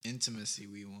intimacy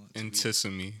we want.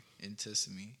 Intisimi.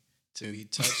 Intimacy. To be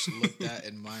touched, looked at,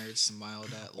 admired, smiled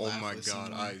at, Oh laughed my with god,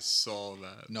 someone. I saw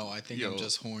that. No, I think Yo. I'm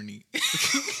just horny.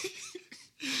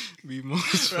 The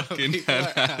most Bro, fucking people are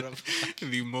head out of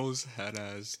the most head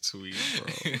ass tweet,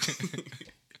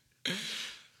 bro.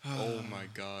 Oh my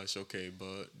gosh. Okay,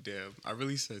 but damn, I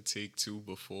really said take two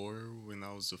before when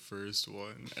that was the first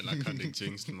one, and I kind of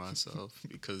jinxed myself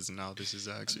because now this is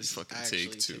actually This is fucking actually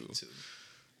take two. take two.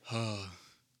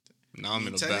 Now I'm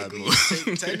in a bad Technically,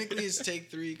 mood. technically, it's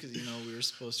take three because we were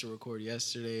supposed to record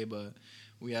yesterday, but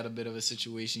we had a bit of a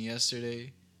situation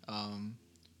yesterday.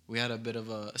 We had a bit of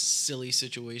a silly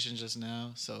situation just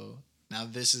now, so now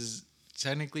this is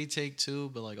technically take two,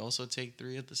 but like also take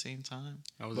three at the same time.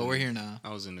 But we're here now.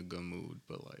 I was in a good mood,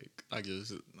 but like I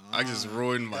just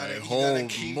ruined my You whole gotta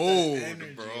keep that mood,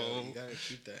 energy bro. up. You gotta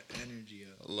keep that energy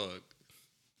up. Look,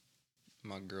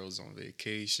 my girl's on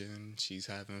vacation. She's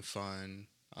having fun.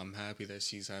 I'm happy that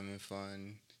she's having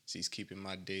fun. She's keeping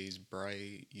my days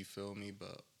bright. You feel me?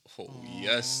 But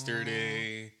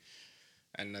yesterday,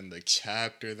 and then the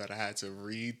chapter that I had to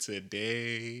read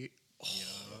today.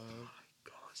 Oh my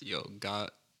gosh, yo,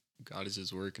 God is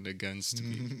just working against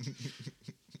me,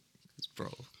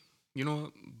 bro. You know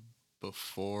what?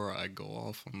 Before I go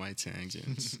off on my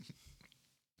tangents,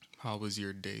 how was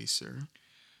your day, sir?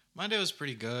 My day was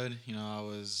pretty good. I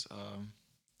was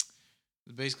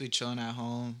basically chilling at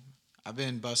home. I've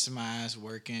been busting my ass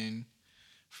working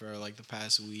for like the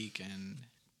past week, and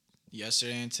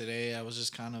yesterday and today I was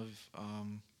just kind of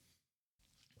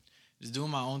just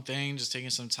doing my own thing, just taking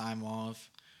some time off,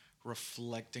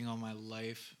 reflecting on my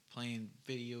life, playing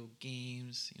video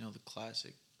games, the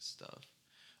classic stuff.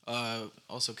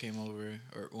 Also came over,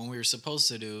 or when we were supposed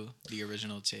to do the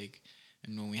original take,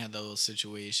 and when we had that little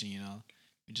situation,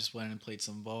 we just went and played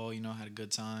some ball, had a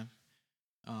good time.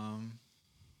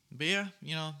 But yeah,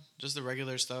 just the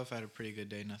regular stuff. I had a pretty good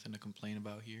day, nothing to complain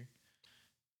about here.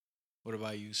 What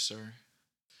about you, sir?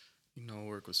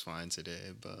 Work was fine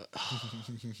today, but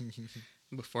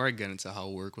before I get into how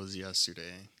work was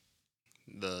yesterday,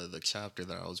 the chapter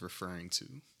that I was referring to,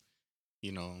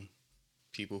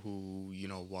 people who,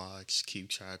 watch, keep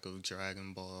track of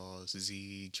Dragon Ball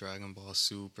Z, Dragon Ball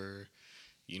Super,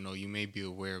 you may be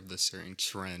aware of the certain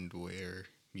trend where,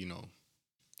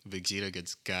 Vegeta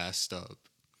gets gassed up,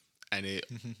 and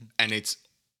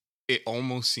it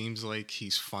almost seems like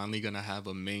he's finally gonna have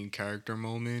a main character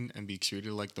moment and be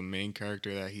treated like the main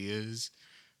character that he is,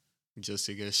 just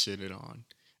to get shitted on.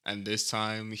 And this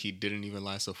time, he didn't even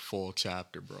last a full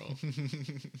chapter, bro.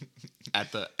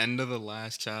 At the end of the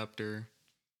last chapter,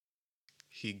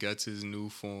 he gets his new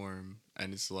form,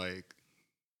 and it's like,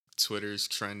 Twitter's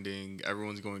trending,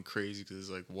 everyone's going crazy because it's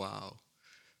like, wow,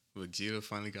 Vegeta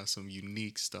finally got some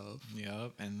unique stuff.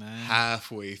 Yep, and then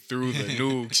halfway through the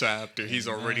new chapter, he's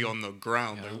already on the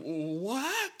ground. Yep. Like, what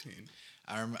happened?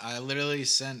 I literally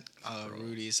sent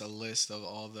Rudy's a list of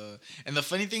all the... And the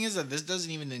funny thing is that this doesn't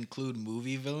even include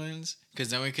movie villains,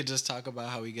 because then we could just talk about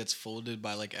how he gets folded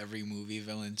by like every movie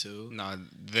villain too. Nah,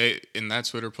 they in that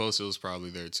Twitter post, it was probably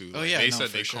there too. Oh yeah, they said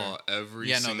they caught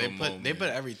every single moment. They put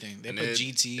everything. They put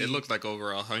GT. It looked like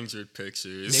over 100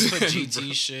 pictures. They put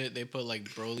GT shit. They put like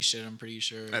Broly shit. I'm pretty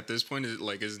sure. At this point,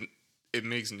 it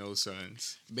makes no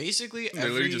sense. Basically, they're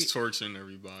literally just torturing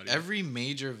everybody. Every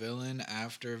major villain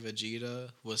after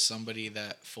Vegeta was somebody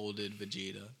that folded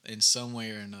Vegeta in some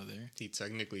way or another. He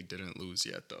technically didn't lose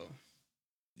yet, though.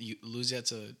 You lose yet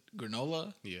to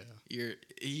Granola? Yeah.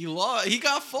 He lost. He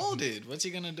got folded. What's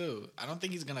he gonna do? I don't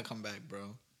think he's gonna come back,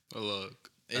 bro. Well, look,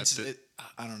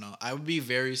 I don't know. I would be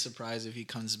very surprised if he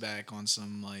comes back on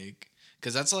some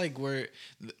because that's like where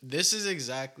this is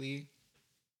exactly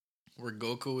where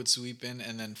Goku would sweep in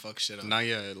and then fuck shit up. Not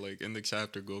yet. Like in the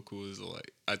chapter, Goku was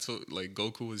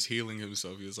Goku was healing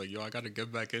himself. He was like, "Yo, I gotta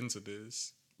get back into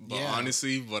this." But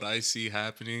honestly, what I see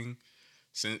happening,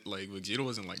 since Vegeta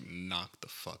wasn't knocked the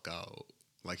fuck out.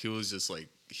 He was just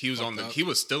he was he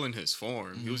was still in his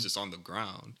form. Mm-hmm. He was just on the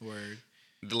ground. Word.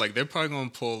 They're probably gonna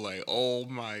pull oh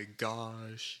my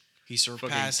gosh, he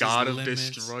surpassed God his of limits.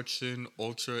 Destruction,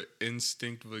 Ultra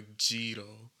Instinct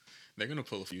Vegito. They're gonna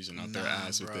pull a fusion out their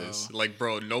ass with this.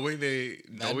 Bro, no way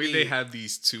they have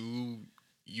these two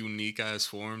unique ass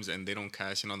forms and they don't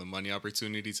cash in on the money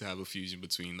opportunity to have a fusion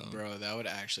between them. Bro, that would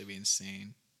actually be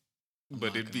insane.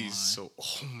 But it'd be so.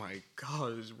 Oh my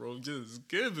gosh, bro! Just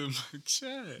give him a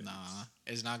chance. Nah,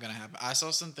 it's not gonna happen. I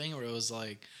saw something where it was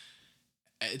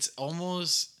it's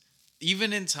almost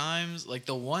even in times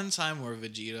the one time where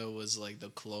Vegeta was the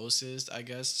closest, I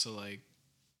guess, to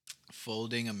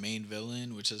folding a main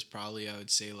villain, which is probably I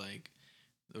would say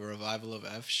the revival of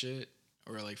F shit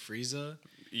or Frieza.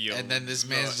 Yo, and then this the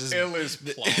man's just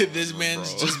illest plot this armor,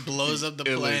 man's bro. just blows up the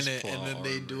Illest planet, and plot then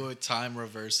they do armor. a time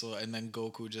reversal, and then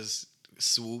Goku just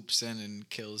swoops in and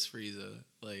kills Frieza.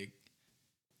 Like,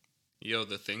 Yo,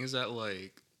 the thing is that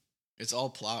like, it's all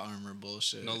plot armor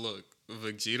bullshit. no, look,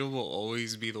 Vegeta will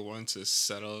always be the one to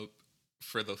set up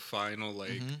for the final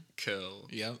like kill,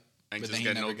 Yep. and But just then he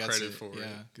get never no gets credit it. for Yeah,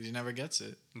 it, because he never gets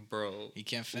it. bro. He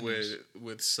can't finish.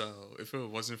 With Cell, if it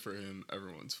wasn't for him,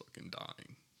 everyone's fucking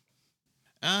dying.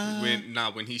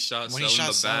 When he shot when Cell he in shot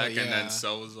the Cell, back, and yeah. then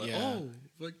Cell was like, Yeah. "Oh,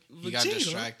 he got Vegeta."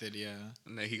 distracted. Yeah.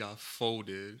 And then he got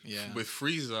folded. Yeah. With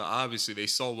Frieza, obviously they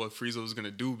saw what Frieza was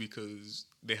gonna do because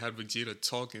they had Vegeta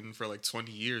talking for like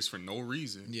 20 years for no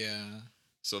reason. Yeah.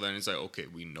 So then it's like, okay,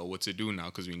 we know what to do now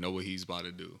because we know what he's about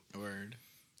to do. Word.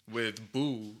 With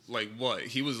Boo, like what?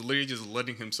 He was literally just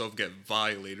letting himself get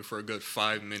violated for a good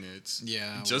 5 minutes.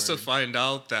 Yeah. Just word. to find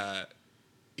out that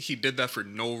he did that for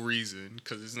no reason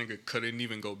because this nigga couldn't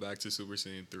even go back to Super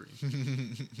Saiyan 3.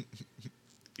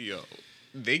 Yo,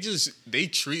 they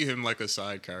treat him like a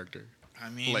side character. I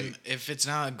mean, like- if it's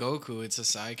not Goku, it's a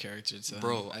side character. To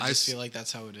Bro, I just feel like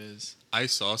that's how it is. I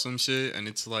saw some shit and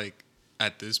it's like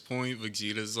at this point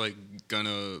Vegeta's like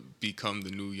gonna become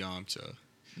the new Yamcha.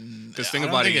 Because I think don't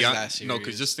about think it, it's that no,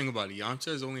 because serious. just think about it. Yamcha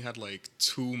has only had like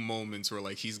 2 moments where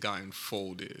like he's gotten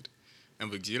folded,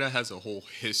 and Vegeta has a whole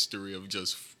history of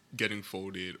just getting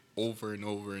folded over and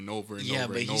over and over and Yeah,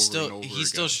 over but and he's over and still over he's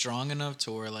still again. strong enough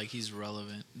to where like he's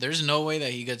relevant. There's no way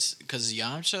that he gets, because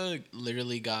Yamcha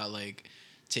literally got like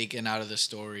taken out of the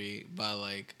story by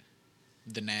like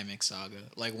the Namek saga.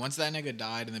 Like once that nigga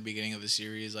died in the beginning of the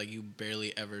series, like you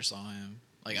barely ever saw him.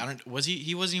 Like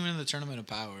he wasn't even in the Tournament of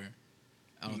Power.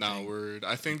 I don't Nah, think. word.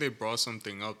 I think they brought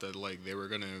something up that like they were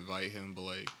gonna invite him, but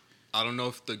like I don't know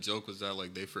if the joke was that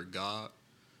like they forgot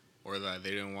or that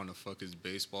they didn't want to fuck his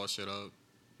baseball shit up.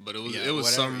 But it was Yeah, it was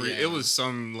whatever, some yeah. it was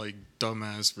some like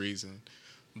dumbass reason.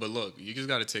 But look, you just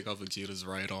gotta take off Vegeta's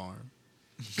right arm.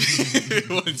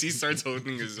 Once he starts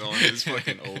holding his arm, it's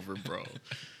fucking over, bro.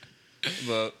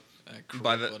 But That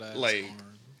by the- crippled ass like,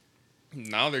 arm.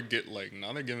 now they're giving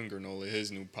Granola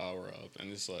his new power up,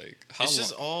 and it's like how It's long?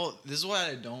 just all. This is why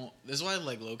I don't. This is why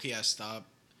like low-key I stopped,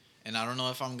 and I don't know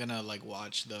if I'm gonna like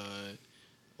watch the,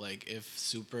 like if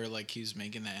Super like keeps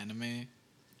making the anime.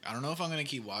 I don't know if I'm gonna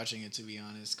keep watching it, to be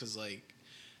honest, because like,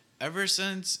 ever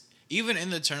since even in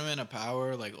the Tournament of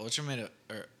Power, like Ultimate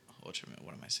or Ultimate,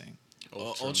 what am I saying?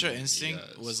 Ultra Instinct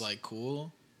yes. was like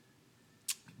cool,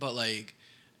 but like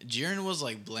Jiren was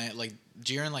like bland. Like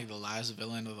Jiren, like the last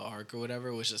villain of the arc or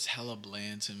whatever, was just hella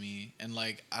bland to me. And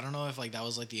like I don't know if like that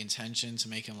was like the intention to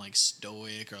make him like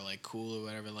stoic or like cool or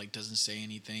whatever. Like doesn't say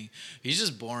anything. He's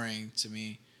just boring to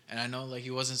me. And I know like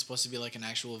he wasn't supposed to be like an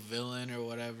actual villain or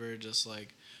whatever, just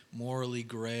like morally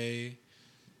gray.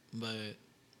 But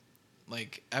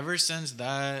like ever since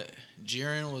that,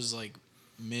 Jiren was like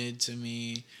mid to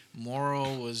me.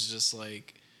 Moral was just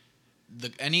like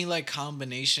any like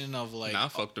combination of like Nah, I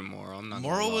fucked him more. I'm not.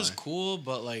 Moral gonna was lie. cool,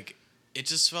 but like it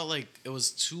just felt like it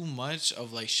was too much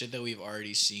of like shit that we've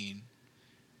already seen.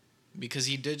 Because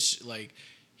he did like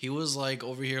he was like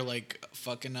over here like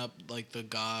fucking up like the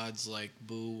gods like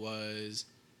Boo was.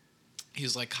 He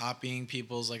was like copying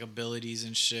people's like abilities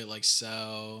and shit like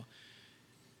Cell.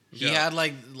 He Yeah. had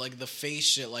like the face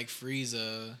shit like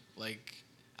Frieza. Like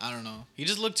I don't know. He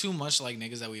just looked too much like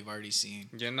niggas that we've already seen.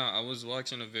 Yeah, I was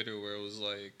watching a video where it was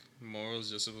like Moral's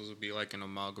just supposed to be like an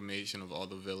amalgamation of all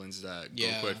the villains that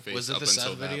Yeah. Goku had faced Was it up the until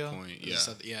Seth video? that point. Was Yeah. it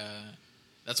Seth- yeah.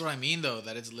 That's what I mean though.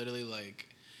 That it's literally like,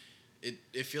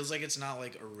 it feels like it's not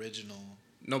like original.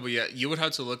 No, but yeah, you would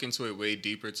have to look into it way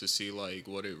deeper to see like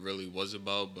what it really was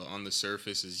about. But on the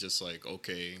surface, it's just like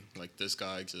okay, like this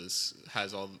guy just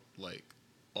has all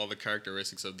the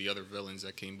characteristics of the other villains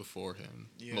that came before him.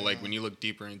 Yeah. But like when you look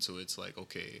deeper into it, it's like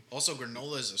okay, Also,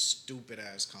 granola is a stupid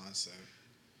ass concept.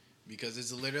 Because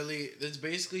it's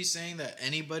basically saying that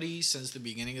anybody since the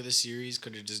beginning of the series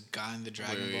could have just gotten the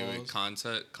Dragon Balls.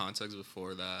 Context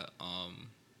before that.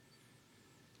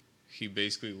 He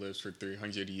basically lives for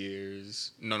 300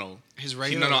 years. No. His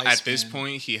regular At this lifespan-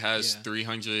 point, he has Yeah.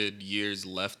 300 years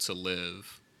left to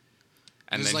live.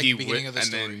 And This is then like the beginning of the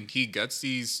story. then he gets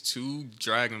these 2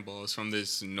 Dragon Balls from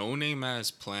this no-name ass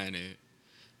planet.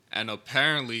 And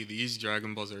apparently, these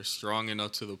Dragon Balls are strong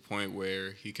enough to the point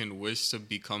where he can wish to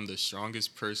become the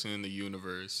strongest person in the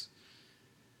universe.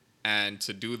 And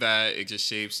to do that, it just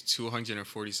shaves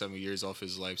 247 years off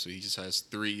his life, so he just has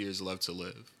 3 years left to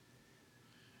live.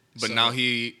 But So- now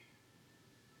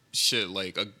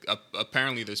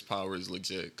apparently this power is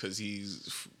legit because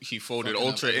he folded Fucking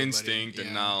up Ultra everybody, Instinct and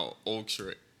yeah. now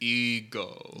Ultra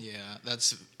Ego. Yeah,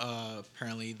 that's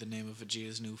apparently the name of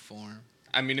Vegeta's new form.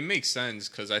 I mean, it makes sense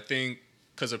because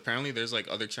because apparently there's like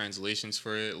other translations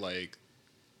for it. Like,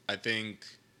 I think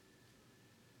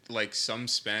like some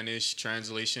Spanish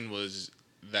translation was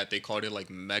that they called it like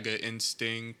Mega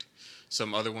Instinct.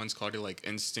 Some other ones called it like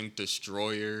Instinct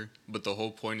Destroyer. But the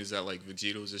whole point is that like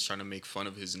Vegeta was just trying to make fun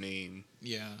of his name.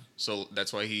 Yeah, So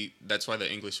that's why the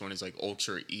English one is like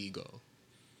Ultra Ego.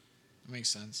 makes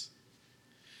sense.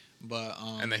 But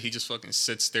And then he just fucking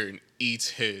sits there and eats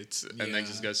hits and then Yeah.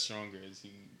 just gets stronger as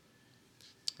he.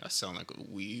 I sound like a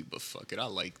weeb, but fuck it, I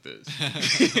like this.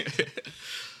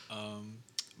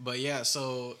 But yeah,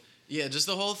 so yeah, just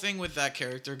the whole thing with that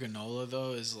character Granola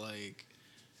though is like,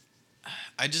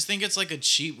 I just think it's like a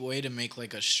cheap way to make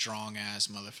like a strong ass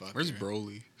motherfucker. Where's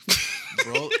Broly?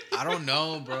 Bro? I don't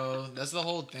know, bro. That's the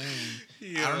whole thing.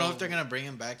 I don't know if they're Yo. gonna bring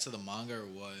him back to the manga or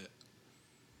what.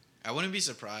 I wouldn't be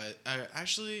surprised.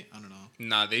 Actually, I don't know.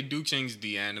 Nah, they do change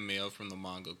the anime up from the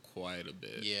manga quite a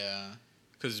bit. Yeah,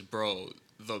 Cause bro,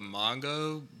 the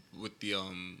manga with the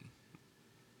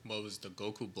what was the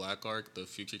Goku Black Arc, the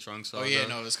Future Trunks saga? Oh yeah,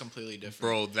 no, it's completely different.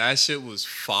 Bro, that shit was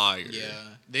fire. Yeah,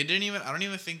 they didn't even. I don't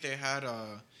even think they had.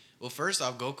 Well, first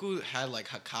off, Goku had like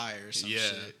Hakai or some Yeah.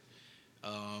 shit.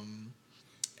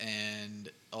 And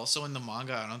also in the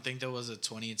manga, I don't think there was a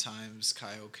 20 times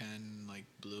Kaioken like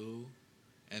blue,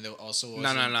 and there also was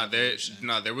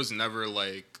There was never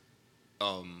like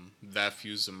that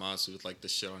fused Zamasu with like the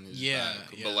shit on his back.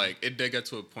 Yeah. But like it did get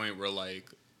to a point where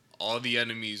like all the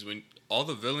enemies all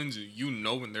the villains, you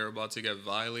know when they're about to get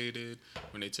violated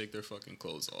when they take their fucking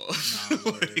clothes off.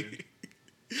 Nah, word.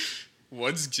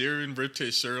 Once Jiren ripped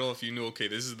his shirt off, you knew, okay,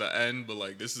 this is the end, but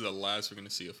like this is the last we're gonna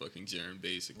see a fucking Jiren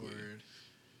basically. Word.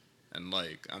 And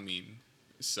like, I mean,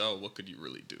 so what could you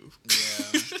really do?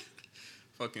 Yeah.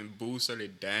 Fucking Boo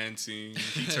started dancing.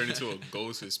 He turned into a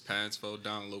ghost. His pants fell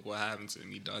down. Look what happened to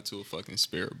him. He died to a fucking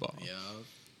spirit bomb. Yeah.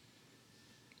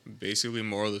 Basically,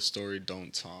 moral of the story: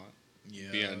 don't taunt.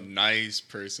 Yeah. Be a nice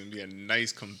person. Be a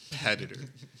nice competitor.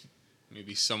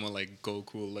 Maybe someone like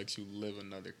Goku will let you live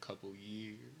another couple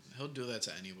years. He'll do that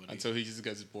to anybody. Until he just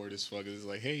gets bored as fuck. It's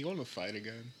like, hey, you want to fight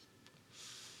again?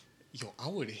 Yo, I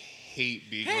would hate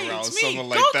being around it's me, someone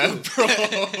like Goku. that, bro.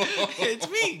 It's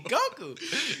me,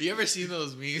 Goku. You ever seen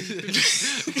those memes?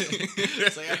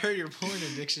 It's like, I heard your porn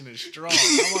addiction is strong.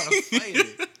 I want to fight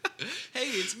it. Hey,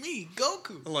 it's me,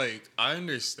 Goku. Like, I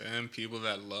understand people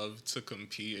that love to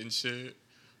compete and shit,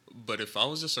 but if I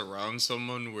was just around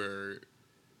someone where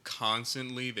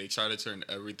constantly they try to turn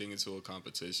everything into a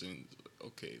competition,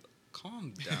 okay,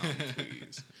 calm down,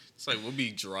 please. It's like, we'll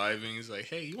be driving. It's like,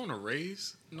 hey, you want to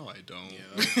race? No, I don't.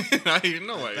 Yeah. I bet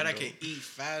don't. I can eat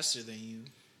faster than you.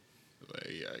 Like,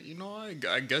 yeah, you know,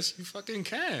 I guess you fucking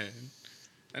can.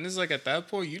 And it's like, at that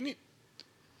point, you need,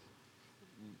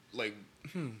 like,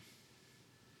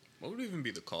 what would even be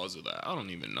the cause of that? I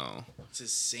don't even know. It's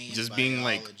insane. Just being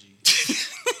like,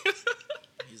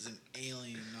 He's an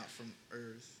alien, not from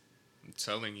Earth. I'm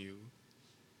telling you,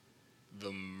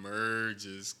 the merge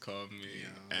is coming.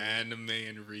 Yeah. Anime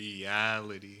and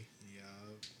reality. Yeah.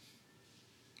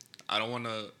 I don't want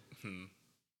to.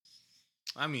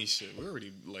 I mean, shit.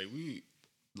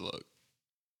 Look.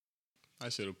 I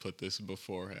should have put this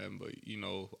beforehand, but you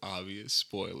know, obvious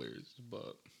spoilers.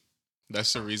 But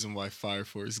that's the reason why Fire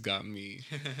Force got me.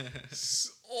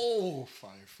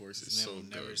 Fire Force is so good.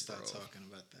 Never stop bro. talking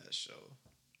about that show.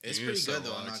 It's You need pretty to good start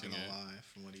though. I'm not watching gonna it. lie,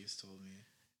 from what he's told me.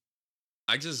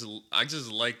 I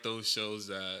just like those shows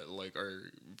that like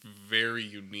are very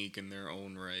unique in their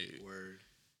own right. Word.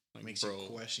 Like, Makes bro, you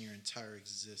question your entire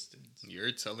existence.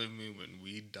 you're telling me when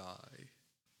we die,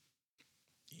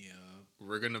 Yeah.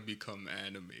 we're gonna become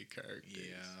anime characters.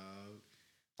 Yeah.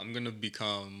 I'm gonna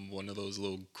become one of those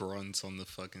little grunts on the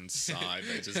fucking side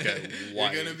that just get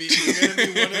white. You're gonna be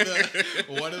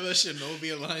one of the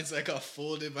Shinobi Alliance that got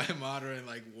folded by Madara in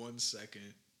like 1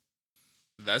 second.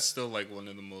 That's still like one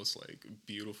of the most like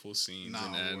beautiful scenes in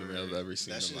anime word. I've ever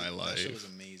seen in my life. That shit was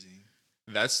amazing.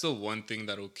 That's the one thing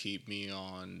that'll keep me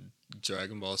on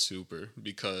Dragon Ball Super,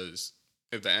 because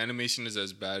if the animation is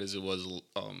as bad as it was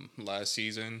last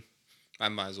season, I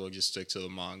might as well just stick to the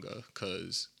manga.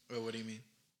 Cause Wait, what do you mean?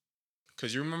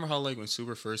 you remember how like when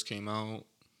Super first came out,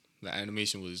 the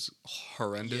animation was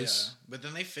horrendous. Yeah, but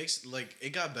then they fixed, like, it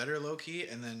got better low key,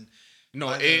 and then No,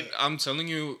 by I'm telling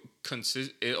you,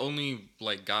 it only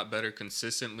like got better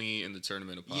consistently in the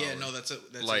Tournament of Power. yeah, no, that's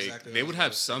like exactly. they what would I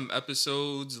have was some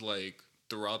episodes like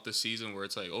throughout the season where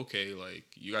it's like, okay, like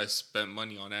you guys spent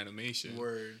money on animation, saying.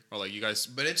 Word, or like you guys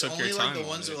but it's took only your like time the on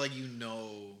ones it. where like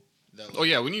that That Oh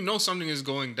yeah, when you know something is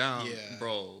going down, yeah,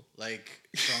 bro. like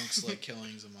Trunks like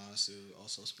killing Zamasu.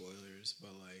 Also spoilers,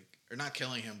 but like or not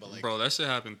killing him, but like Bro, that shit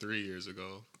happened 3 years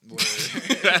ago.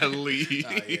 where At least.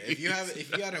 yeah, if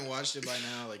you hadn't watched it by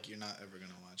now, like you're not ever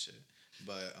gonna watch it.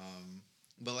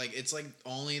 But like it's like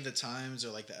only the times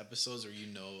or like the episodes where you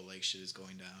know like shit is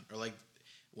going down, or like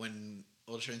when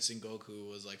Ultra Instinct Goku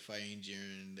was like fighting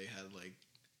Jiren, they had like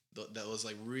that was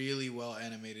like really well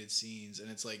animated scenes, and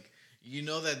it's like you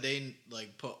know that they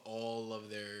like put all of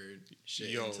their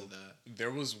shit into that.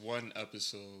 There was one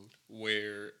episode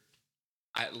where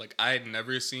I had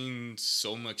never seen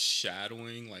so much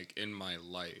shadowing like in my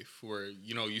life. Where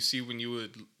you see when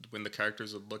the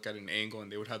characters would look at an angle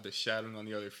and they would have the shadowing on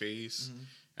the other face,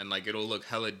 and like it'll look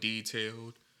hella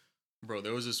detailed. Bro,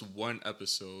 there was this one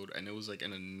episode and it was like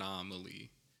an anomaly.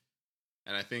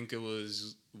 And I think it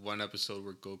was one episode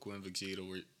where Goku and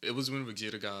Vegeta it was when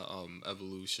Vegeta got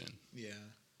evolution. Yeah.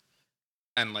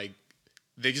 And like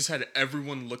they just had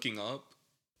everyone looking up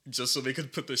just so they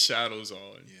could put the shadows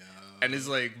on. Yeah. And it's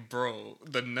like, bro,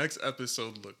 the next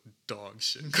episode looked dog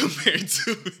shit compared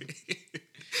to it.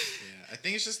 Yeah, I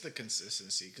think it's just the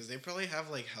consistency because they probably have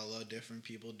like hella different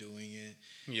people doing it.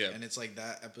 Yeah. And it's like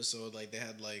that episode, like they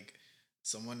had like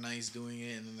someone nice doing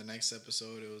it, and then the next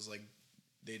episode it was like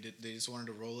they just wanted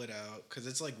to roll it out because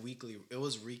it's like weekly. It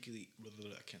was weekly.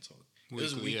 I can't talk. It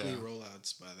was weekly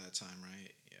rollouts by that time,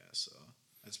 right? Yeah, so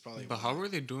that's probably. But how were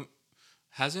they doing?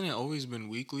 Hasn't it always been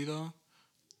weekly though?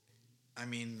 I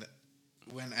mean,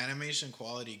 when animation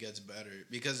quality gets better,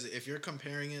 because if you're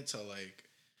comparing it to like,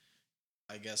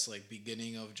 I guess like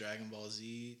beginning of Dragon Ball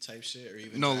Z type shit, or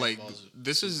even no, Dragon like Ball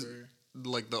this Super. is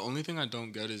like the only thing I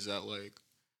don't get is that like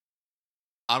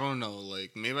I don't know,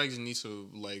 like maybe I just need to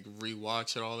like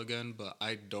rewatch it all again, but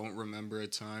I don't remember a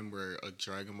time where a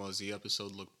Dragon Ball Z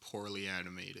episode looked poorly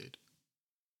animated.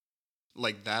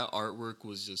 Like that artwork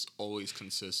was just always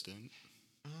consistent.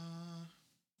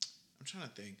 I'm trying to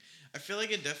think. I feel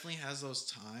like it definitely has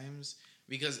those times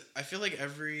because I feel like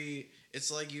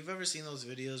it's like you've ever seen those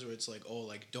videos where it's like, oh,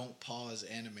 like don't pause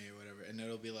anime or whatever, and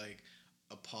it'll be like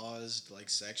a paused like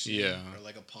section or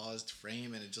like a paused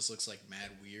frame, and it just looks like mad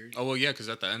weird. Oh well, yeah, because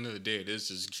at the end of the day, it is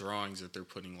just drawings that they're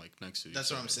putting like next to each other.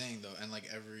 That's what I'm saying though, and like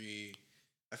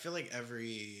I feel like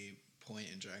every point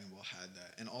in Dragon Ball had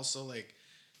that, and also like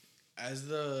as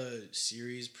the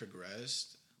series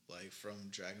progressed, like from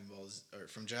Dragon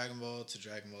Ball to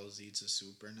Dragon Ball Z to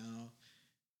Super now,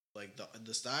 like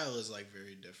the style is like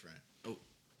very different. Oh,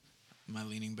 am I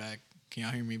leaning back? Can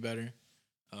y'all hear me better?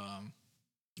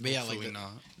 But yeah, like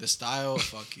the style,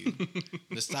 fuck you.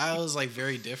 The style is like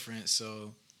very different,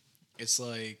 so it's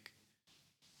like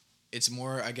it's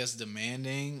more, I guess,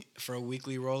 demanding for a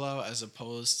weekly rollout as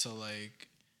opposed to like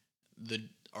the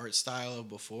art style of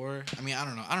before. I mean, I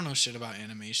don't know shit about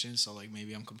animation, so like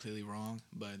maybe I'm completely wrong,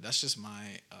 but that's just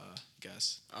my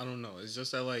guess. I don't know. It's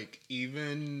just that like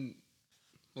even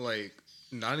like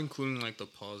not including like the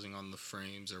pausing on the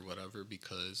frames or whatever,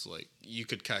 because like you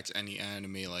could catch any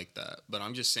anime like that. But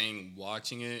I'm just saying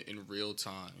watching it in real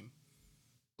time.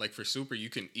 Like for Super, you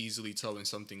can easily tell when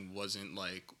something wasn't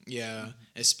like... Yeah,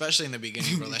 especially in the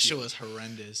beginning, bro. That shit was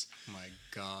horrendous. My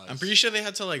God. I'm pretty sure they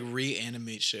had to like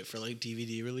reanimate shit for like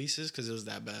DVD releases because it was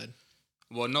that bad.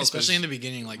 Well, no. Especially in the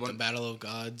beginning, like the Battle of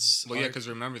Gods. Well, yeah, because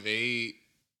remember,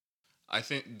 I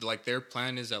think like their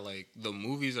plan is that like the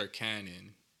movies are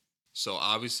canon. So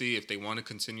obviously if they want to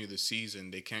continue the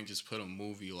season, they can't just put a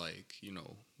movie like,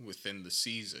 within the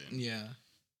season. Yeah.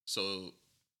 So...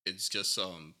 it's just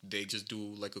they just do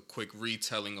like a quick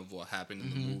retelling of what happened in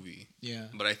the movie. Yeah.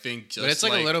 But I think just But it's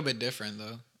like a little bit different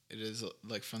though. It is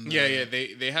like from the... Yeah,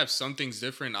 they have some things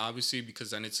different obviously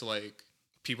because then it's like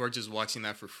people are just watching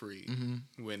that for free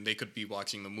when they could be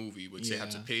watching the movie which they have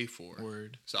to pay for.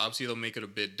 Word. So obviously they'll make it a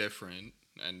bit different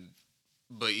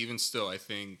but even still I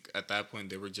think at that point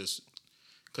they were just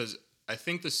cuz I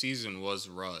think the season was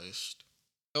rushed.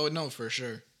 Oh no, for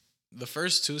sure. The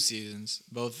first 2 seasons,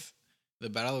 both the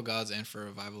Battle of Gods and for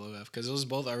Revival of F, because it was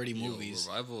both already movies.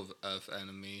 Revival of F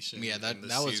animation. Yeah, that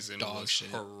was dog shit.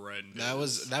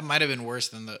 Horrendous. That might have been worse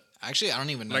than the... Actually, I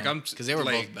don't even know. Because they were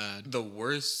both bad. The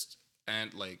worst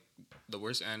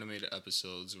animated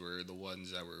episodes were the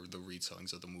ones that were the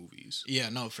retellings of the movies. Yeah,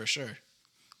 no, for sure.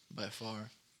 By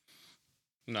far.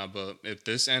 Nah, but if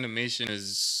this animation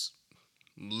is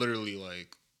literally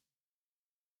like...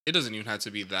 it doesn't even have to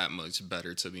be that much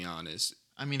better, to be honest.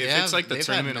 I mean, they've had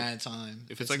mad time.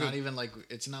 If it's like not even like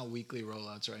it's not weekly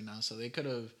rollouts right now, so they could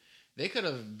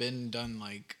have been done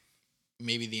like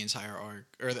maybe the entire arc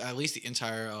or at least the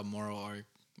entire moral arc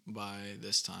by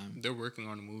this time. They're working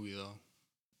on a movie though.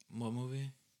 What movie?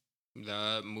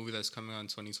 That movie that's coming out in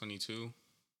 2022.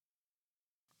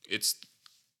 It's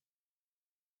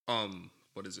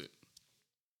what is it?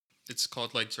 It's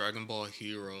called like Dragon Ball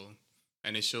Hero,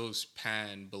 and it shows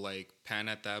Pan, but like Pan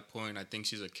at that point, I think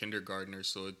she's a kindergartner,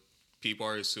 so people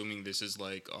are assuming this is It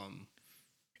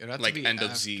would have to like be end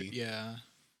of after. Z. Yeah, it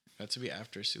had to be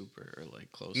after Super or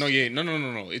like close. No, yeah,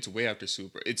 no. It's way after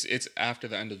Super. It's after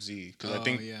the end of Z because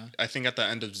Oh yeah. I think at the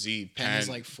end of Z, Pen is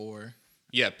like 4.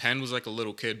 yeah, Pan was like a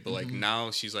little kid, but like Mhm.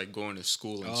 now she's like going to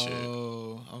school and shit.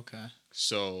 Oh, okay.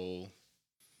 So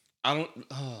I don't.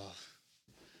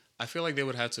 I feel like they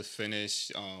would have to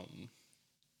finish.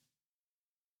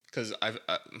 Because I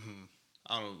don't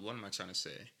know, what am I trying to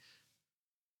say?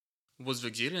 Was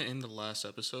Vegeta in the last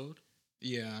episode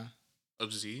Yeah.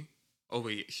 of Z? Oh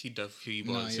wait, he No,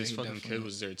 was. yeah, His he fucking definitely kid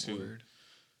was there too. Word.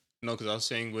 No, because I was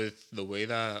saying with the way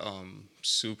that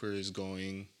Super is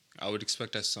going, I would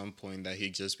expect at some point that he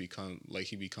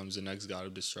becomes the next god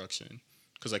of destruction.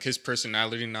 Because like his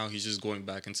personality now, he's just going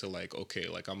back into like, okay,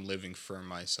 like I'm living for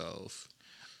myself.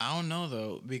 I don't know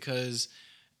though, because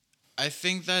I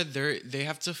think that they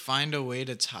have to find a way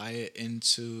to tie it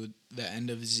into the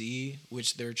end of Z,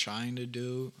 which they're trying to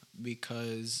do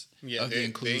because Yeah, of the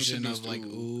inclusion of introduced like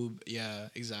Oob. Oob. Yeah,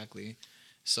 exactly.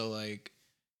 So like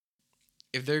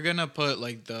if they're gonna put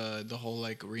like the whole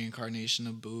like reincarnation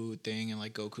of Boo thing and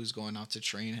like Goku's going out to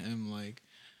train him, like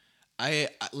I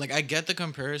get the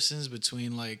comparisons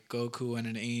between like Goku and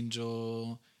an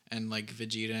angel and like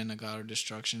Vegeta and a god of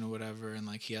destruction or whatever, and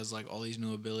like he has like all these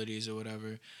new abilities or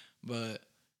whatever, but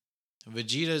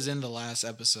Vegeta's in the last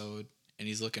episode and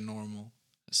he's looking normal.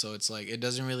 So it's like it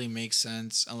doesn't really make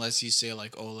sense unless you say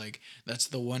like, oh, like that's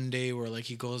the one day where like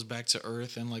he goes back to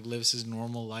Earth and like lives his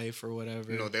normal life or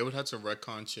whatever. No, they would have to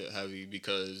retcon shit heavy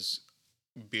because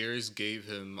Beers gave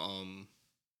him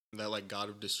that like God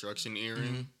of Destruction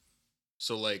earring. Mhm.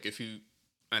 So like if you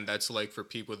and that's like for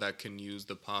people that can use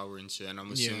the power and shit. And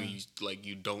I'm assuming Yeah.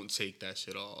 you don't take that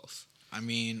shit off. I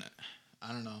mean,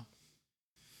 I don't know.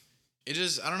 It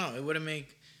just I don't know. It wouldn't make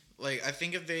like I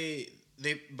think if they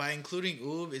by including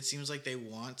Oob, it seems like they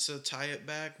want to tie it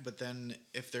back, but then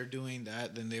if they're doing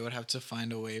that, then they would have to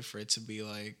find a way for it to be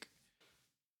like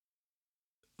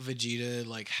Vegeta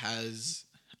like has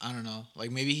I don't know,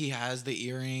 like maybe he has the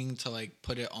earring to like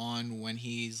put it on when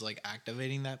he's like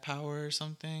activating that power or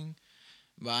something.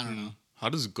 But I don't know. How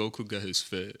does Goku get his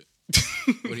fit?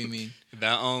 What do you mean?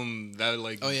 That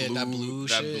like Oh yeah, that blue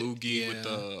that shit. blue gi with Yeah.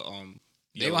 the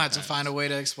They yellow gonna have to pants. find a way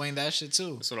to explain that shit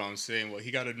too. That's what I'm saying. Well, he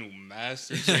got a new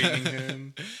master training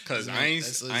him because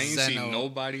That's a I ain't Zeno. seen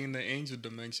nobody in the angel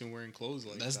dimension wearing clothes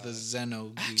like That's that. the Zeno.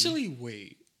 Gi. Actually,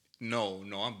 wait. No,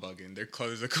 I'm bugging. Their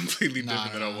colors are completely Nah,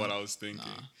 different than what I was thinking.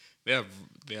 nah.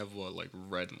 They have what like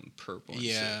red and purple. And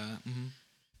Yeah. Mm-hmm.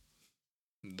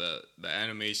 shit. The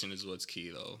animation is what's key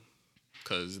though,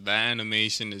 because that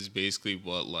animation is basically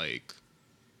what like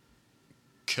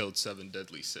killed Seven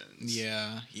Deadly Sins.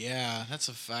 Yeah, that's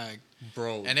a fact,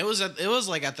 bro. And it was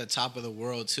like at the top of the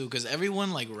world too, because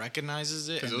everyone like recognizes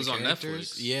it. Because And it was the on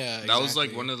characters. Netflix. Yeah, that exactly. was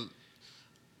like one of the.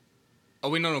 Oh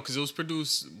wait, no, because it was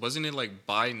produced. Wasn't it like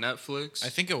by Netflix? I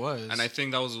think it was, and I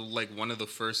think that was like one of the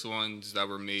first ones that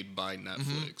were made by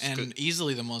Netflix. and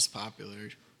easily the most popular,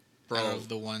 bro, out of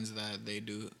the ones that they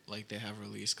do like they have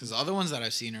released. Because the other ones that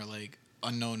I've seen are like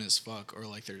unknown as fuck, or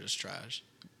like they're just trash.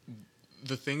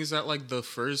 The thing is that like the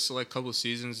first like couple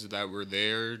seasons that were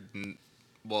there,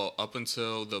 well, up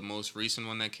until the most recent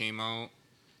one that came out,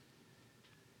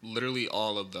 literally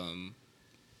all of them.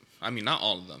 I mean, not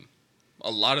all of them. A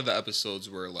lot of the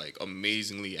episodes were like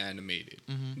amazingly animated.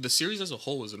 The series as a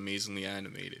whole was amazingly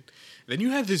animated. Then you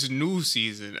have this new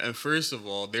season, and first of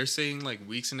all, they're saying like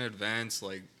weeks in advance,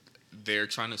 like they're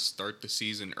trying to start the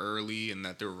season early and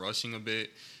that they're rushing a bit.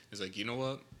 It's like, you know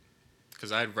what?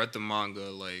 Because I had read the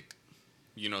manga, like,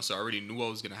 you know, so I already knew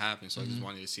what was gonna happen. So I just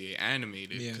wanted to see it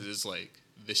animated because it's like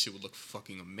this shit would look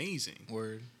fucking amazing.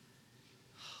 Word.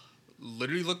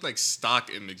 Literally looked like stock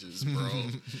images, bro.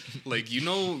 Like you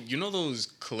know those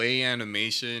clay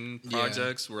animation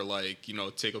projects where like, you know,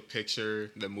 take a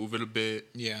picture, then move it a bit,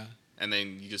 Yeah. and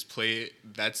then you just play it.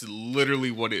 That's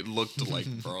literally what it looked like,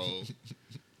 bro.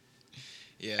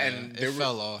 Yeah, And it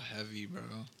fell all heavy, bro.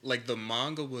 Like the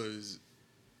manga was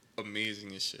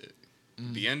amazing as shit.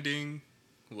 The ending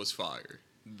was fire.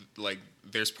 Like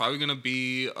there's probably gonna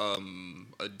be a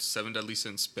Seven Deadly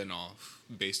Sins spinoff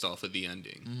based off of the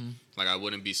ending. Like I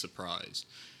wouldn't be surprised.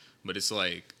 But it's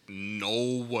like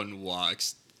no one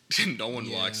watched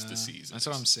the season. That's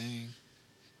what I'm saying.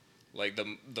 Like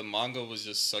the manga was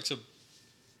just such a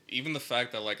even the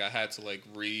fact that like I had to like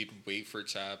wait for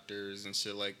chapters and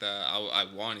shit like that, I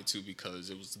wanted to because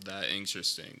it was that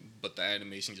interesting. But the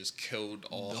animation just killed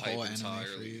all The hype whole anime for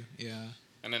entirely. you. Yeah.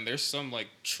 And then there's some like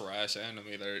trash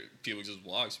anime that people just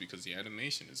watch because the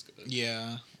animation is good.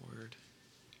 Yeah. Word.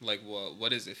 Like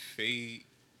what is it? Fate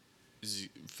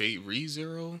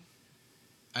ReZero?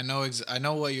 I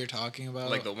know what you're talking about.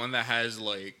 Like the one that has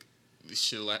like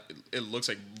shit like it looks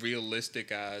like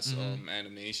realistic ass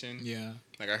animation. Yeah.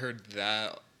 Like I heard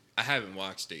that. I haven't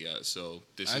watched it yet, so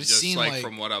this I've is just seen, like like,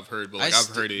 from what I've heard. But like I've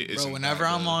heard it. Bro, Isn't whenever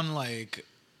that I'm good. on like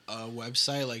a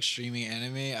website like streaming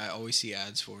anime, I always see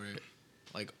ads for it,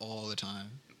 like all the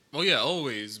time. Oh yeah,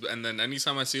 always. And then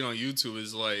anytime I see it on YouTube,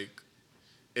 is like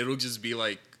it'll just be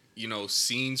like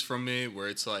scenes from it where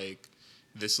it's like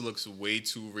this looks way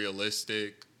too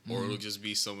realistic, or it'll just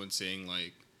be someone saying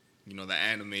like the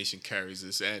animation carries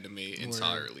this anime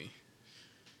entirely.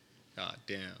 God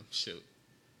damn, shit.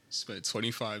 Spent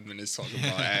 25 minutes talking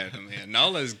about anime. And now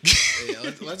let's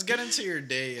let's get into your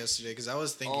day yesterday because I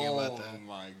was thinking about that. Oh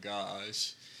my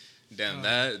gosh. Damn,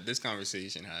 this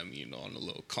conversation had me, on a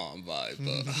little calm vibe.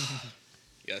 But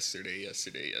yesterday.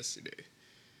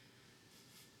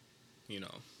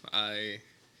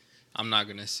 I'm not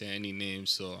gonna say any names,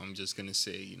 so I'm just gonna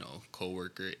say,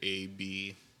 coworker A,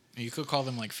 B. You could call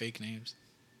them like fake names.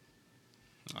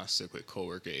 I'll stick with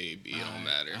coworker A, B. It don't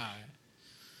matter.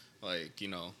 Like,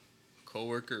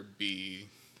 coworker B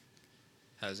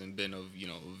hasn't been a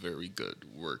very good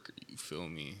worker, you feel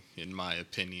me? In my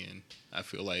opinion, I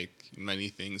feel like many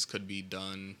things could be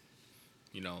done.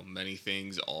 Many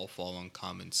things all fall on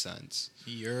common sense.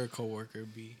 You're a coworker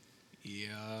B.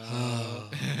 Yeah.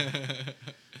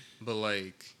 But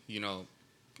like,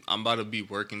 I'm about to be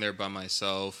working there by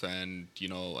myself, and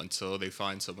until they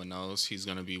find someone else, he's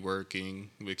gonna be working,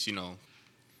 which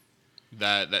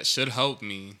that should help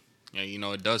me. Yeah,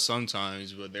 it does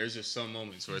sometimes, but there's just some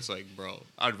moments where it's like, bro,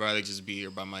 I'd rather just be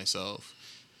here by myself.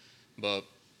 But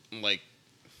like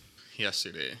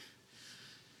yesterday,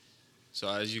 so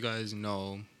as you guys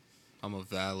know, I'm a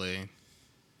valet.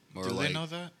 Or do they know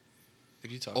that?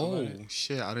 Did you talk about it? Oh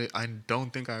shit! I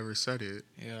don't think I ever said it.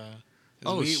 Yeah.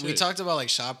 Shit. We talked about like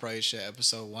ShopRite shit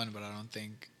episode 1, but I don't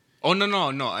think. Oh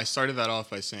no! I started that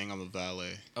off by saying I'm a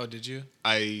valet. Oh, did you?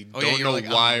 I don't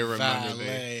know why I remember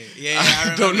that. Yeah,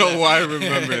 I don't know that. why I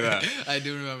remember that. I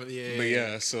do remember. Yeah. But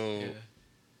yeah, so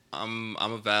I'm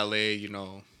a valet.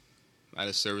 At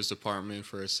a service department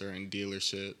for a certain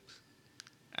dealership,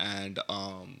 and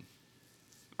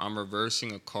I'm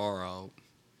reversing a car out,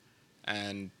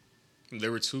 and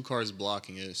there were 2 cars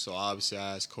blocking it. So obviously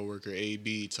I asked coworker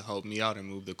AB to help me out and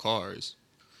move the cars.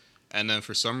 And then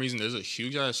for some reason, there's a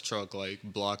huge ass truck like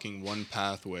blocking one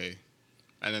pathway,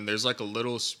 and then there's like a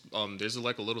little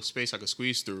space I could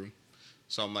squeeze through.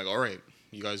 So I'm like, all right,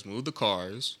 you guys move the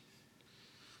cars.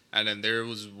 And then there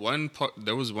was one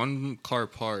car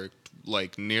parked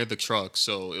like near the truck,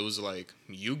 so it was like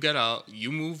you get out,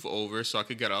 you move over so I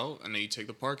could get out, and then you take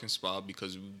the parking spot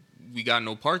because we got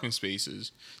no parking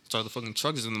spaces. So the fucking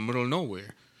truck is in the middle of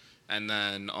nowhere, and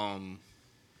then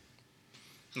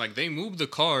like they moved the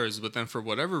cars, but then for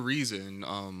whatever reason,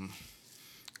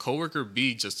 coworker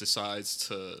B just decides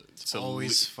to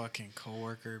always fucking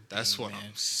coworker B. That's what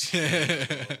I'm saying.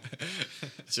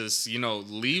 Just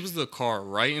leaves the car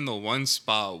right in the one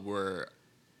spot where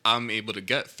I'm able to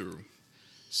get through.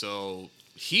 So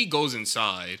he goes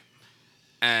inside,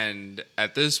 and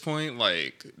at this point,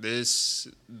 this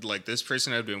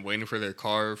person had been waiting for their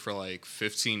car for like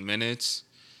 15 minutes,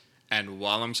 and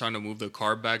while I'm trying to move the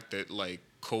car back, that like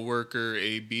coworker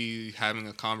AB having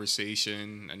a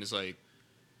conversation, and it's like,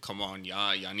 come on,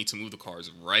 y'all need to move the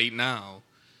cars right now.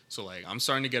 So like I'm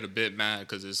starting to get a bit mad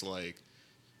because it's like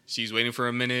she's waiting for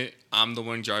a minute, I'm the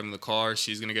one driving the car,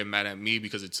 she's gonna get mad at me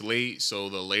because it's late, so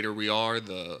the later we are,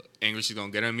 the angrier she's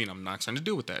gonna get at me, and I'm not trying to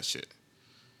deal with that shit.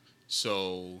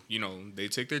 So they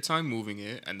take their time moving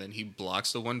it, and then he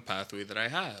blocks the one pathway that I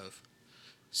have.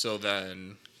 So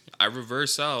then I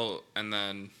reverse out, and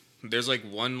then there's like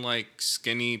one like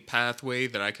skinny pathway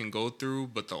that I can go through,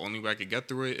 but the only way I could get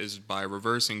through it is by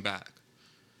reversing back.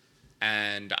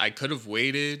 And I could have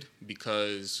waited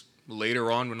because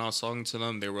later on when I was talking to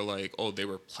them, they were like, oh, they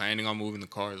were planning on moving the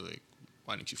car. Like,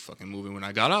 why didn't you fucking move it when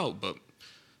I got out? But,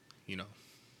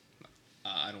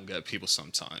 I don't get people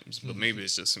sometimes, but maybe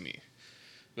it's just me.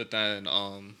 But then,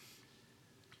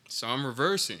 so I'm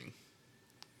reversing.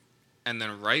 And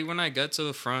then right when I get to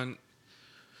the front,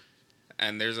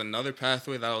 and there's another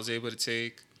pathway that I was able to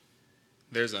take,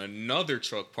 there's another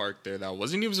truck parked there that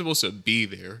wasn't even supposed to be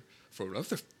there for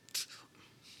whatever.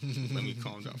 Let me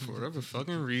calm down. For whatever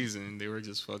fucking reason, they were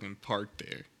just fucking parked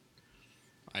there.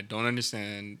 I don't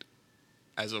understand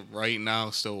as of right now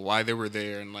still why they were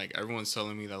there, and like everyone's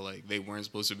telling me that like they weren't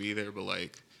supposed to be there, but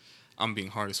like I'm being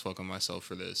hard as fuck on myself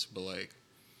for this. But like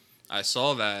I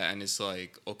saw that and it's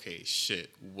like, okay, shit,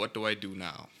 what do I do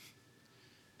now?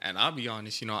 And I'll be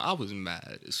honest, I was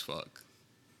mad as fuck.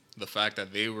 The fact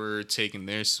that they were taking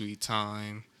their sweet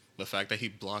time, the fact that he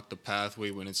blocked the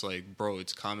pathway when it's like, bro,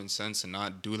 it's common sense to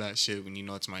not do that shit when you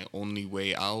know it's my only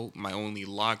way out, my only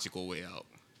logical way out.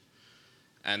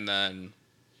 And then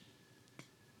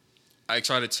I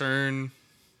try to turn,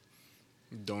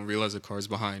 don't realize the car's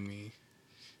behind me,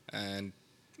 and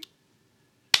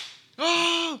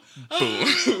boom.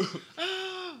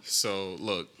 So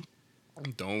look,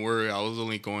 don't worry, I was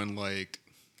only going like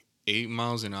 8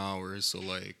 miles an hour, so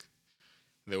like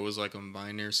there was like a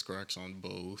minor scratch on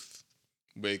both,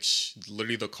 which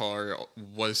literally the car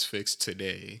was fixed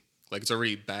today. Like it's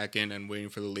already back in and waiting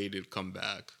for the lady to come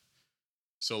back.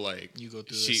 So like You go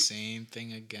through the same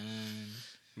thing again.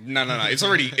 No. It's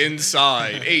already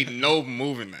inside. Ain't no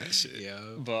moving that shit. Yeah.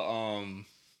 But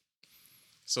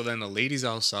so then the lady's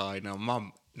outside. Now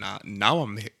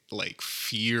I'm like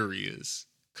furious.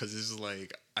 Cause it's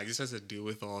like I just have to deal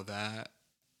with all that.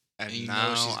 And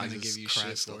now she's I gonna just give you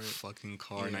crashed shit the for it. fucking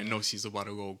car, Yeah. and I know she's about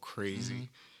to go crazy. Mm-hmm.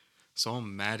 So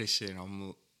I'm mad as shit.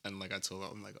 And like I told her,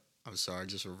 I'm like, I'm sorry, I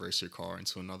just reversed your car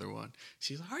into another one.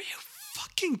 She's like, are you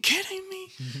fucking kidding me?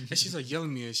 And she's like yelling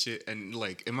at me and shit. And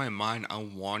like in my mind, I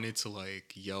wanted to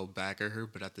like yell back at her,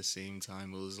 but at the same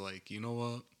time, it was like, you know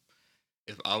what?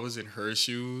 If I was in her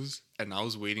shoes and I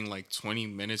was waiting like 20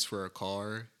 minutes for a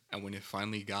car, and when it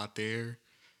finally got there,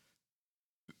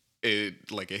 it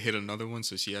hit another one,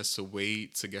 so she has to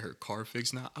wait to get her car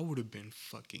fixed. Now I would have been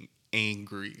fucking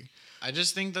angry. I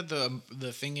just think that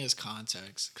the thing is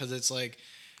context, because it's like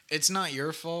it's not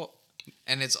your fault,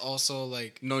 and it's also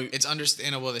like No, it's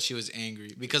understandable that she was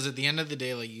angry, because at the end of the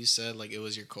day, like you said, like it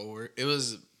was your coworker. It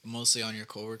was mostly on your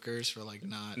coworkers for like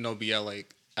not. no, but yeah,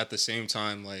 like at the same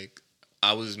time, like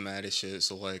I was mad as shit.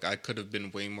 So like I could have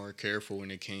been way more careful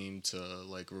when it came to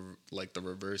like the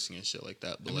reversing and shit like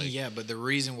that. But I mean, yeah, but the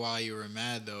reason why you were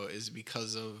mad though is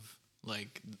because of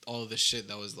like all the shit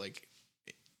that was like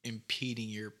impeding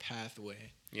your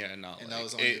pathway. Yeah, no, And like, that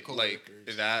was on your like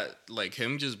coworkers. that, like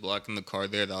him just blocking the car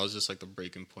there. That was just like the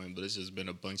breaking point. But it's just been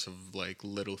a bunch of like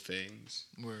little things,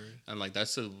 Word. and like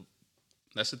that's the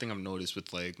thing I've noticed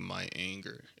with like my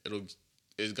anger.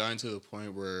 It's gotten to the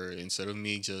point where instead of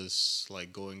me just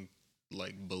like going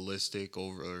like ballistic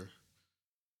over,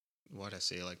 why'd I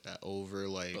say it like that, over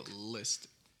like But list.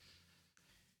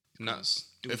 not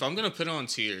if I'm gonna put on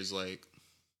tears, like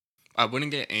I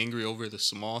wouldn't get angry over the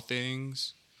small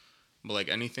things, but like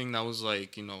anything that was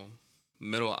like,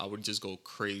 middle, I would just go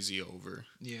crazy over.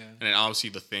 Yeah. And then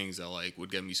obviously the things that like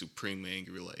would get me supremely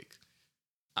angry, like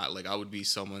I would be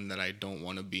someone that I don't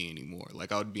want to be anymore.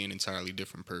 Like I would be an entirely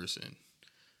different person.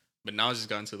 But now it's just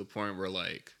gotten to the point where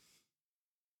like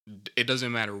it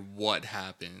doesn't matter what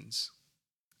happens.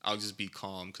 I'll just be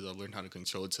calm because I've learned how to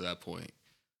control it to that point.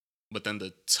 But then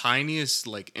the tiniest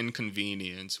like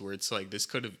inconvenience where it's like this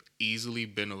could have easily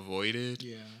been avoided.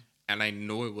 Yeah. And I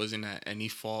know it wasn't at any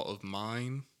fault of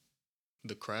mine.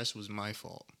 The crash was my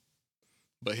fault.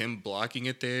 But him blocking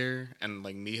it there and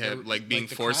like me being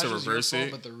forced to reverse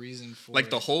it. But the reason for like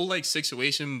the whole like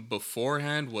situation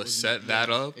beforehand was set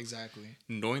that up. Exactly.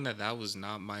 Knowing that was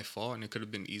not my fault and it could have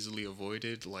been easily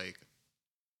avoided, like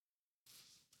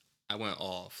I went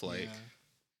off. Like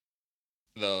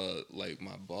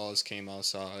my boss came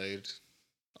outside.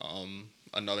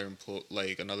 Another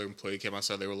employee came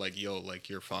outside. They were like, "Yo, like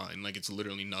you're fine. Like it's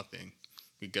literally nothing.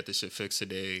 We get this shit fixed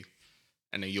today,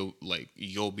 and then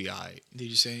you'll be alright." Did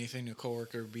you say anything to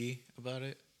coworker B about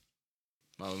it?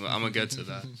 I'm gonna get to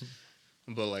that,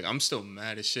 but like I'm still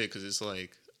mad as shit because it's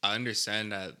like I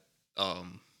understand that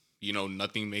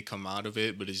nothing may come out of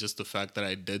it, but it's just the fact that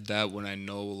I did that when I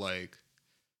know like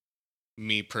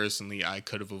me personally I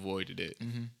could have avoided it.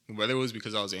 Mm-hmm. Whether it was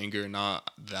because I was angry or not,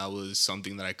 that was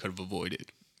something that I could have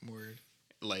avoided. Word.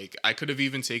 Like I could have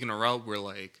even taken a route where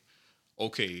like,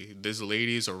 okay, this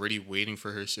lady is already waiting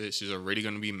for her shit. She's already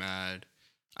gonna be mad.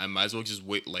 I might as well just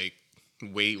wait like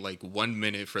 1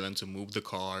 minute for them to move the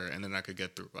car and then I could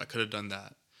get through. I could have done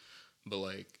that. But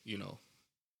like,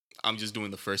 I'm just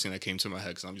doing the first thing that came to my head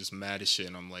because I'm just mad as shit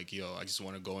and I'm like, yo, I just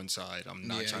want to go inside. I'm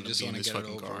not trying to be in this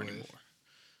fucking car anymore.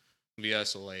 But yeah,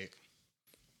 so like,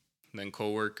 then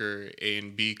coworker A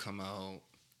and B come out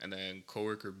and then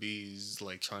coworker B's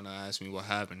like trying to ask me what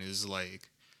happened. It's like,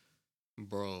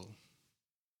 bro,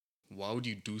 why would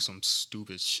you do some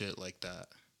stupid shit like that?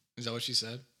 Is that what she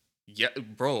said? Yeah,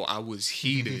 bro, I was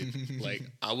heated. Like,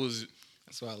 I was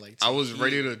That's why I like. I was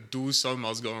ready to do something I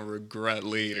was gonna regret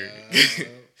later. Yeah.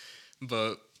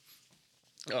 But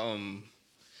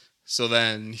so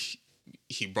then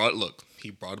he brought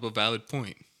up a valid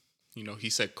point. You know, he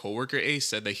said coworker A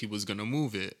said that he was gonna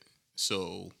move it.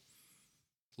 So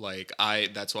like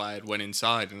that's why I went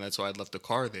inside and that's why I left the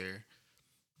car there.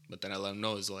 But then I let him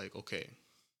know, it's like, okay,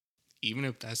 even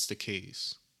if that's the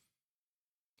case,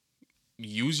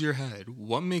 use your head.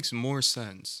 What makes more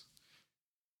sense?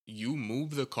 You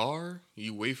move the car,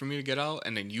 you wait for me to get out,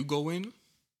 and then you go in?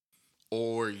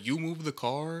 Or you move the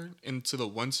car into the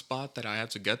one spot that I have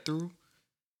to get through,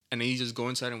 and then you just go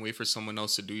inside and wait for someone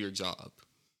else to do your job?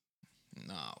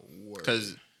 Nah, word.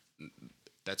 Because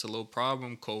that's a little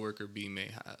problem coworker B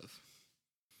may have.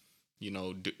 You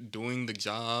know, doing the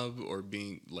job or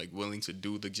being like willing to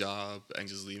do the job and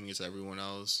just leaving it to everyone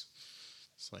else.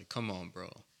 It's like, come on, bro.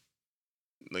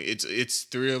 Like it's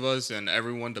three of us and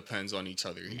everyone depends on each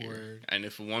other here. Word. And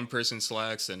if one person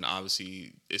slacks, then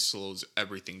obviously it slows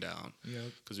everything down. Yep.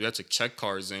 Because we have to check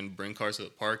cars in, bring cars to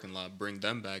the parking lot, bring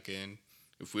them back in.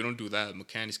 If we don't do that,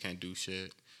 mechanics can't do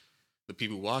shit. The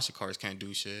people who wash the cars can't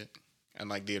do shit. And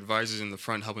like the advisors in the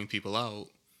front helping people out,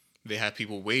 they have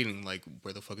people waiting like,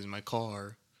 where the fuck is my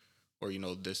car? Or, you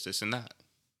know, this and that.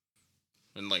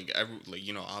 And like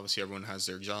obviously everyone has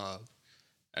their job.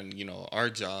 And, you know, our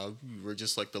job, we're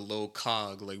just like the low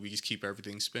cog. Like, we just keep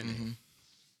everything spinning. Mm-hmm.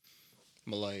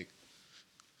 But, like,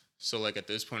 so, like, at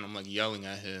this point, I'm, like, yelling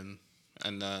at him.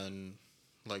 And then,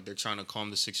 like, they're trying to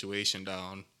calm the situation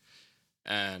down.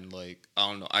 And, like, I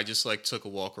don't know. I just, like, took a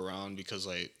walk around because,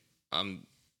 like, I don't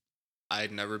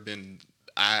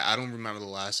remember the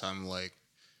last time, like,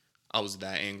 I was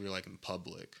that angry, like, in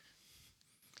public.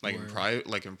 Like, in private,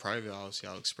 obviously,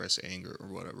 I'll express anger or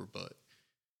whatever, but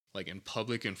like in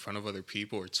public in front of other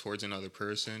people or towards another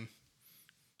person,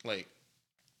 like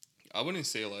I wouldn't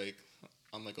say like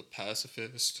I'm like a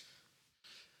pacifist.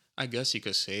 I guess you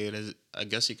could say it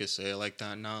like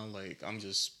that now. Like I'm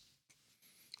just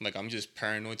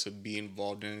paranoid to be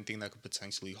involved in anything that could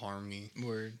potentially harm me.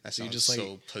 Word. That So sounds just like,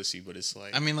 so pussy, but it's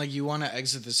like, I mean, like you want to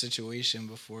exit the situation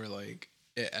before like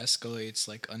it escalates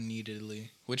like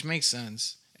unneededly, which makes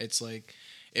sense. It's like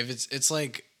if it's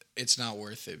like it's not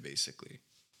worth it basically.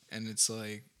 And it's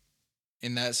like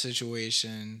in that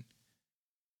situation,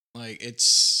 like it's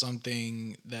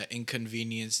something that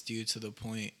inconvenienced you to the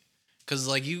point, because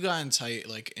like you got in tight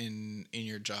like in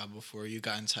your job before, you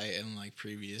got in tight in like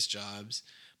previous jobs,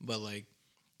 but like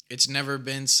it's never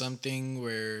been something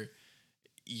where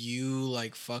you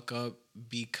like fuck up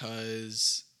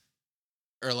because,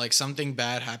 or like something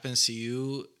bad happens to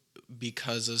you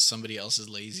because of somebody else's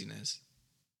laziness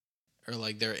or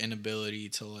like their inability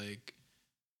to like,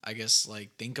 I guess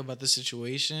like think about the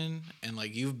situation. And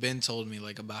like you've been told me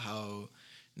like about how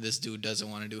this dude doesn't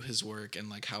want to do his work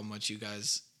and like how much you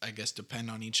guys, I guess,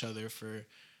 depend on each other for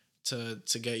to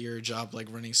get your job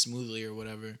like running smoothly or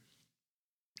whatever.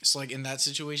 So like in that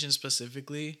situation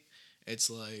specifically, it's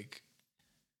like,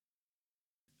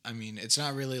 I mean, it's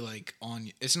not really like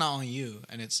it's not on you,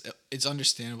 and it's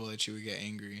understandable that you would get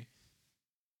angry.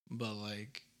 But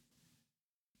like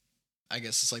I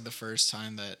guess it's like the first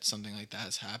time that something like that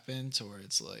has happened to where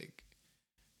it's like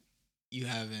you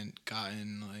haven't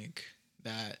gotten like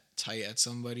that tight at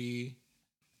somebody,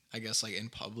 I guess like in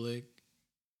public.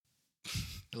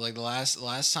 Like the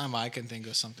last time I can think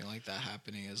of something like that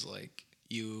happening is like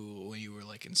you when you were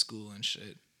like in school and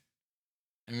shit.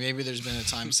 And maybe there's been a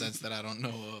time since that I don't know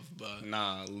of, but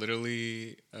nah,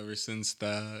 literally ever since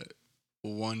that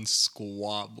one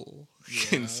squabble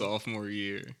in Yeah. sophomore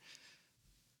year.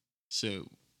 So,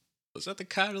 was that the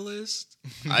catalyst?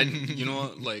 You know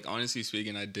what, like honestly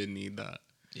speaking, I did need that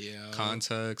yeah.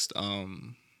 context. I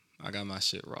got my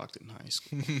shit rocked in high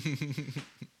school.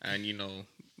 And you know,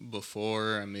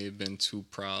 before I may have been too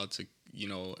proud to, you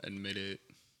know, admit it,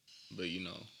 but you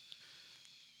know,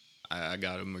 I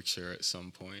gotta mature at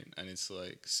some point. And it's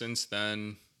like since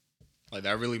then, like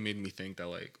that really made me think that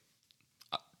like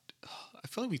I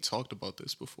feel like we talked about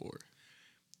this before.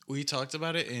 We talked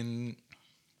about it in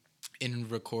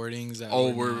recordings that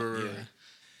Oh, were not, we're yeah.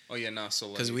 oh yeah, nah. So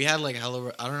like, Because we had like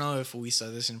hella. I don't know if we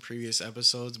said this in previous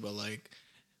episodes, but like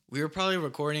we were probably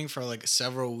recording for like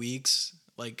several weeks,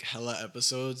 like hella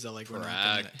episodes that like we're not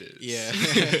gonna, practice. yeah,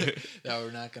 that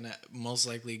we're not gonna most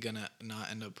likely gonna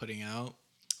not end up putting out.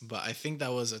 But I think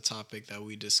that was a topic that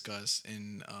we discussed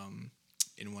in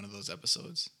one of those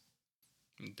episodes.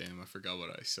 Damn, I forgot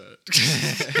what I said.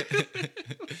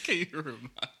 Can you remind?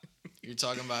 You're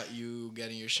talking about you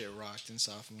getting your shit rocked in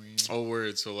sophomore year. Oh,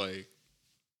 word. So like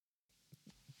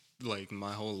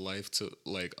my whole life to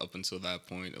like up until that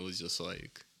point, it was just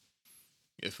like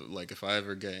if I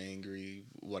ever get angry,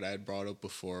 what I had brought up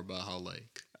before about how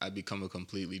like I become a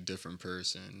completely different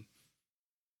person.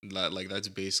 Like that's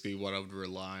basically what I would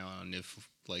rely on if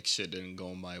like shit didn't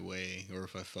go my way, or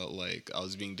if I felt like I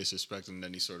was being disrespected in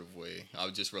any sort of way. I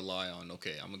would just rely on,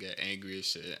 okay, I'm gonna get angry as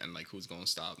shit, and like who's gonna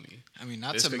stop me? I mean,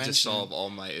 not This to could just mention, solve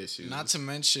all my issues. not to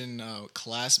mention,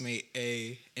 classmate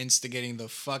A instigating the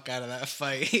fuck out of that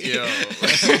fight. Yo,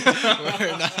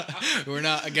 we're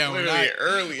not. Again, we're Literally not.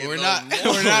 early in We're the not.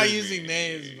 We're not morning. using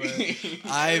names, but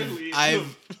Early in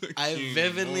I the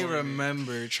vividly morning.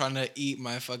 remember trying to eat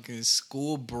my fucking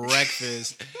school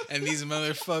breakfast, and these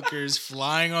motherfuckers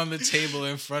flying on the table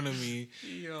in front of me,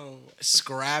 Yo,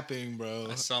 scrapping, bro.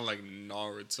 I sound like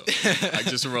Naruto. I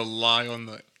just rely on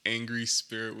the angry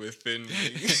spirit within me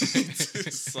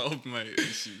to solve my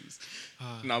issues.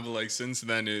 Now, but like since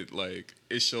then,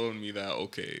 it showed me that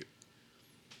okay,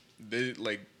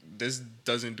 this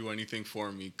doesn't do anything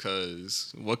for me,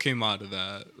 because what came out of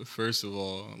that? First of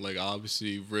all, like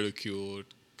obviously ridiculed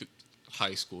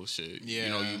high school shit. You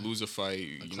know, Yeah. you lose a fight,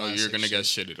 you know you're classic gonna get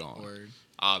shit. shitted on. Word.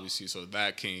 Obviously, so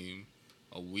that came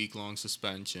a week-long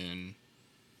suspension,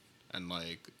 and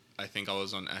like I think I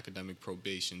was on academic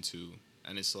probation too,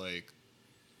 and it's like,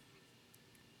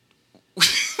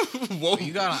 whoa,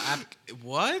 You got an app?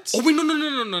 What? oh wait,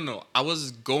 no, I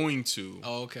was going to,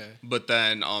 Oh, okay. but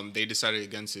then they decided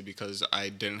against it because I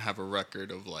didn't have a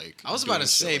record of like. I was about doing to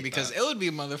shit say like because that. it would be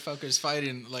motherfuckers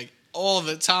fighting like all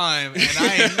the time, and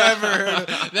I ain't never heard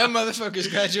of them motherfuckers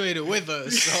graduated with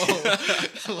us.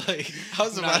 So, like, I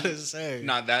was about to say,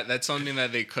 Nah, that's something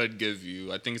that they could give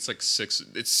you. I think it's like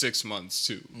 6 months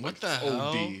too. what Like, the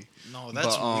hell? No,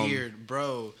 that's But, weird,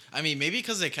 bro. I mean, maybe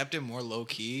because they kept it more low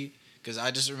key. Because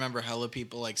I just remember hella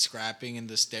people like scrapping in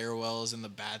the stairwells and the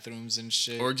bathrooms and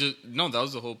shit. Or just no, that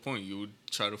was the whole point. You would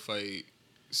try to fight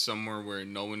somewhere where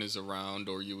no one is around,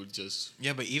 or you would just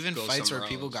Yeah, but even go fights where somewhere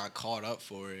people else. got caught up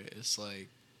for it, it's like,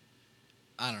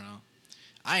 I don't know.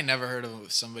 I ain't never heard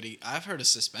of somebody. I've heard of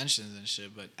suspensions and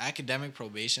shit, but academic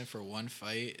probation for one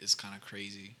fight is kind of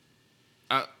crazy.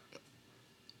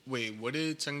 Wait, what did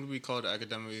it technically be called?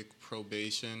 Academic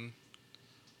probation?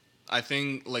 I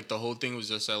think like the whole thing was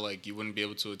just that like you wouldn't be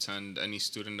able to attend any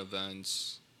student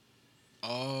events.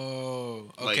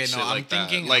 Oh, okay. Like, No, shit I'm like that.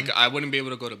 thinking Like I wouldn't be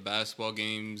able to go to basketball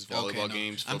games, volleyball okay, no.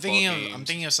 games, football I'm thinking games. I'm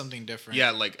thinking of something different.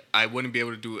 Yeah, like I wouldn't be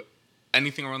able to do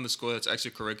anything around the school that's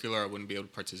extracurricular. I wouldn't be able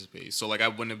to participate. So like I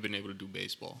wouldn't have been able to do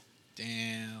baseball.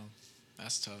 Damn,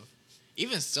 that's tough.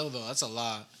 Even still though, that's a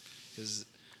lot. Cause,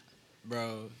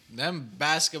 bro, them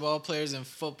basketball players and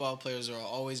football players are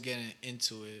always getting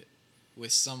into it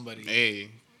with somebody. Hey,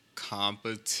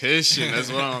 competition.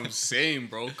 That's what I'm saying,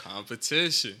 bro.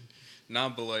 Competition. Nah,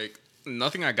 but like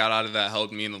nothing I got out of that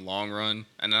helped me in the long run.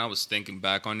 And then I was thinking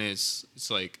back on it. It's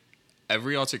like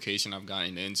every altercation I've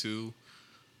gotten into,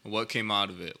 what came out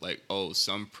of it? Like, oh,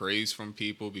 some praise from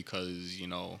people because,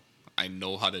 I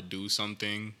know how to do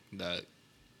something that,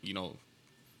 you know,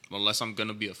 unless I'm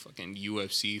gonna be a fucking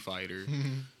UFC fighter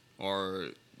or,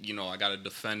 I gotta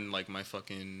defend like my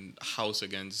fucking house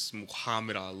against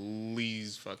Muhammad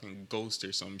Ali's fucking ghost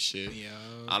or some shit. Yeah.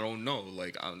 I don't know.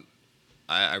 Like,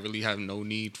 I really have no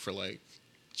need for like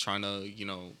trying to,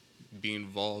 be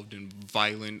involved in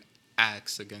violent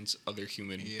acts against other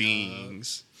human Yeah.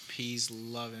 beings. Peace,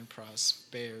 love, and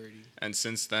prosperity. And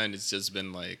since then, it's just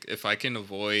been like, if I can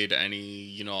avoid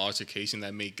any, altercation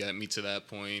that may get me to that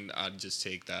point, I'd just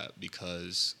take that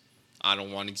because I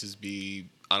don't want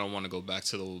to go back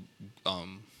to the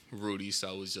Rudy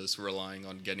that was just relying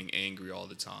on getting angry all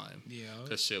the time. Yeah.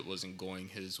 Because shit wasn't going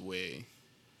his way.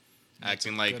 That's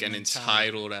Acting a like good an mentality.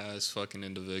 entitled ass fucking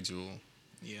individual.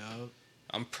 Yeah.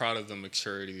 I'm proud of the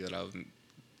maturity that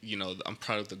I'm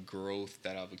proud of the growth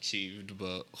that I've achieved,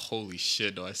 but holy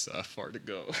shit, do I still have far to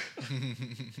go.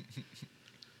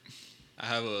 I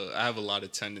have a lot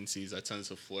of tendencies. I tend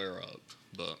to flare up,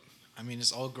 but I mean,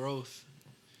 it's all growth.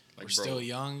 like, We're bro, still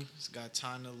young. It's got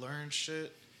time to learn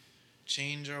shit,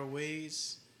 change our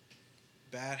ways,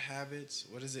 bad habits.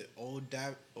 What is it? Old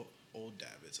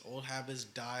habits. Old habits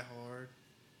die hard.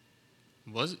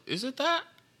 is it that?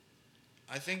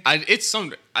 I think. It's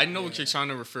some. I know what Yeah. you're trying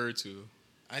to refer to.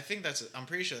 I think I'm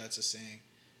pretty sure that's a saying,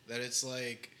 that it's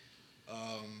like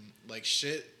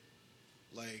shit,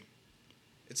 like,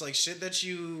 it's like shit that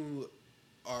you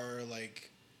are like,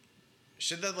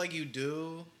 shit that like you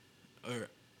do, or,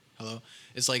 hello,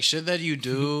 it's like shit that you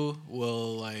do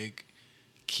will like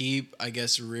keep, I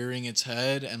guess, rearing its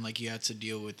head, and like you have to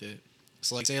deal with it.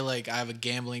 So like, say like I have a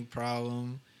gambling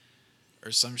problem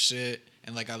or some shit,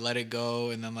 and like I let it go,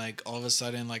 and then like all of a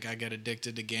sudden like I get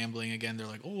addicted to gambling again. They're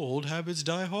like, oh, old habits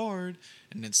die hard.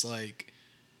 And it's like,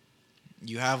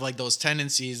 you have like those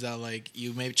tendencies that like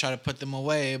you may try to put them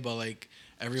away, but like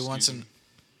every once in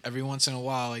a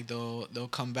while, like they'll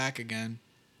come back again,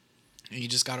 and you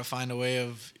just gotta find a way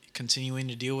of continuing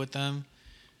to deal with them,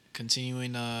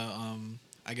 continuing to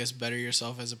I guess better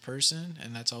yourself as a person,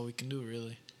 and that's all we can do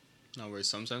really. No, where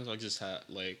sometimes I just have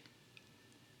like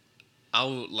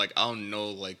I'll know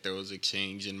like there was a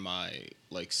change in my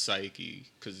like psyche,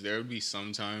 because there would be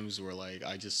some times where like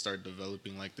I just start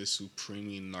developing like this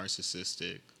supremely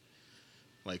narcissistic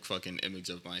like fucking image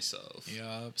of myself.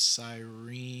 Yup,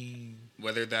 Cyrene.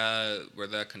 Whether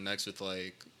that connects with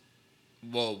like,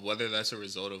 well, whether that's a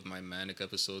result of my manic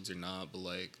episodes or not, but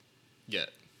like, yeah,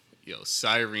 yo,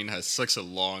 Cyrene has such a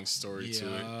long story to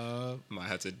it. Yup. Might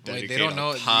have to Wait, dedicate they don't a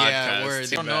know. podcast Yeah, word. to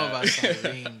They don't know that. about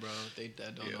Cyrene, bro. They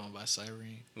don't Yeah. know about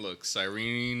Cyrene. Look,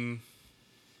 Cyrene,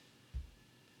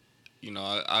 you know,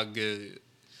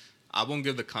 I won't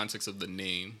give the context of the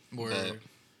name, Word.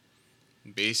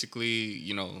 but basically,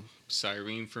 you know,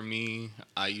 Cyrene for me,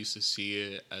 I used to see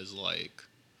it as like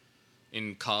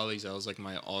in college, that was like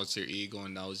my alter ego,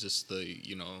 and that was just the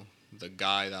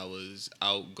guy that was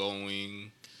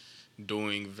outgoing,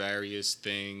 doing various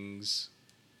things,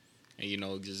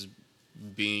 and just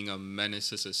being a menace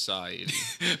to society.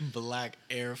 Black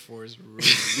Air Force Ruby.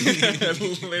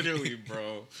 Literally,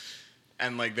 bro.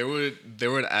 And like there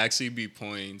would actually be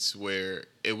points where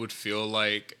it would feel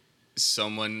like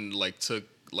someone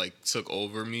took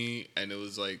over me, and it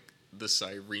was like the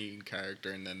Cyrene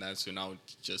character, and then that's when I would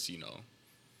just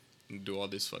do all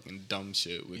this fucking dumb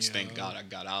shit, which thank God I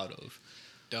got out of.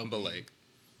 But like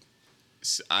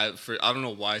I don't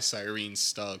know why Cyrene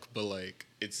stuck, but like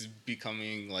it's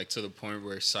becoming like to the point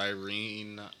where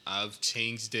Cyrene, I've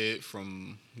changed it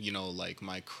from like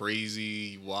my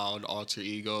crazy wild alter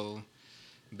ego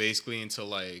basically into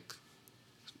like,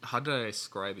 how did I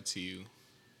describe it to you?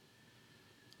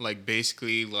 Like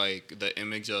basically like the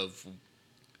image of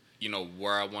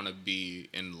where I want to be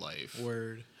in life.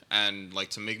 Word. And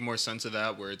like to make more sense of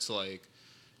that, where it's like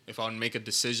if I would make a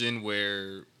decision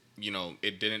where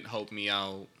it didn't help me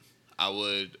out, I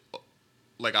would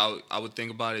I would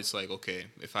think about it. It's like, okay,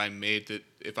 if I had made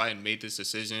this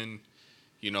decision,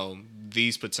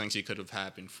 these potentially could have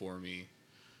happened for me.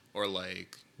 Or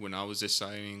like when I was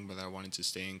deciding whether I wanted to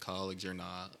stay in college or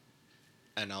not,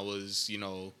 and I was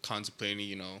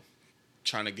contemplating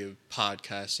trying to give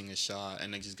podcasting a shot,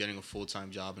 and then just getting a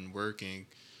full-time job and working,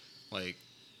 like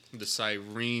the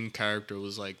Cyrene character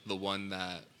was like the one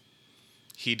that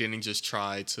he didn't just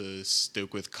try to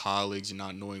stick with college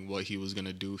not knowing what he was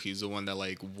gonna do. He's the one that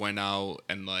like went out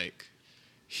and like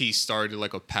he started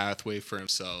like a pathway for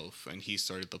himself, and he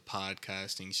started the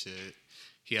podcasting shit.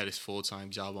 He had his full-time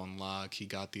job on lock. He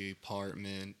got the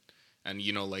apartment, and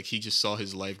like he just saw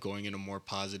his life going in a more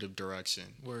positive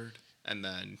direction. Word. And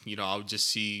then I would just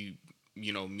see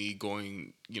me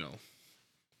going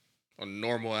a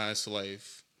normal ass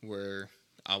life where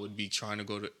I would be trying to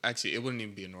go to. Actually, it wouldn't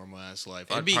even be a normal ass life.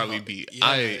 It'd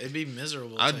be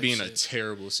miserable. I'd be in a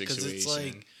terrible situation. Because it's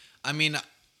like, I mean,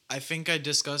 I think I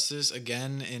discussed this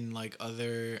again in like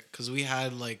other, because we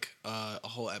had like a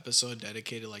whole episode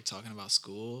dedicated like talking about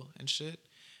school and shit,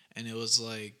 and it was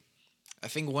like, I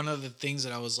think one of the things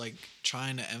that I was like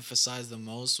trying to emphasize the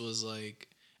most was like,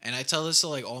 and I tell this to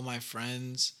like all my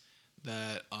friends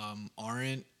that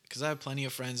aren't, because I have plenty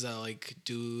of friends that like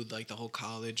do like the whole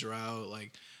college route.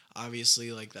 Like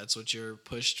obviously like that's what you're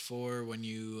pushed for when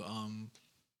you're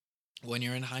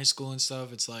in high school and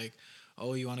stuff. It's like,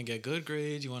 oh, you want to get good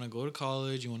grades, you want to go to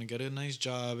college, you want to get a nice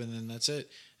job, and then that's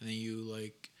it. And then you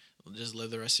like just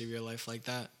live the rest of your life like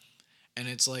that. And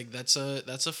it's like that's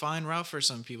a fine route for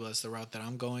some people. That's the route that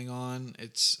I'm going on.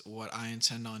 It's what I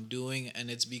intend on doing, and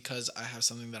it's because I have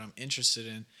something that I'm interested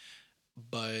in.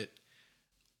 But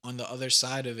on the other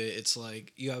side of it, it's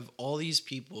like you have all these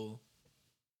people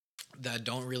that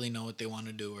don't really know what they want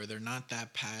to do, or they're not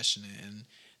that passionate, and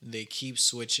they keep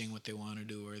switching what they want to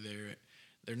do, or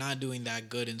they're not doing that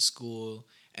good in school,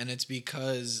 and it's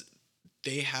because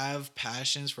they have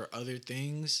passions for other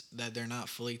things that they're not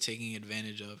fully taking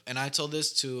advantage of. And I told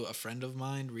this to a friend of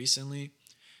mine recently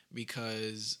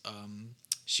because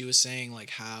she was saying like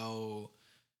how,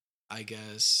 I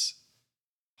guess,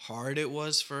 hard it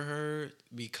was for her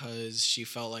because she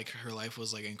felt like her life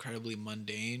was like incredibly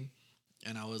mundane.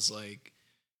 And I was like,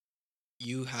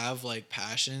 you have like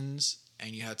passions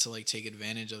and you have to like take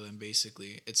advantage of them.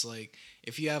 Basically, it's like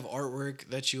if you have artwork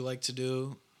that you like to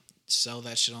do, sell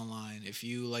that shit online. If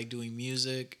you like doing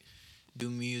music, do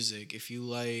music. If you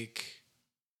like,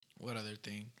 what other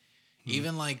thing?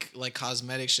 Even like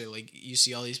cosmetic shit. Like you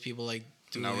see all these people like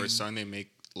doing. Now we're starting to make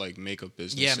like makeup Yeah,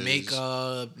 businesses.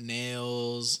 makeup,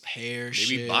 nails, hair, They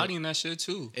shit. be bodying that shit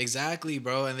too. Exactly,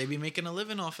 bro, and they be making a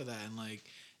living off of that, and like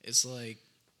it's like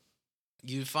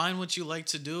you find what you like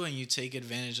to do and you take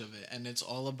advantage of it, and it's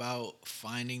all about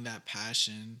finding that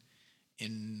passion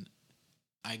in,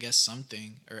 I guess,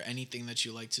 something or anything that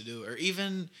you like to do, or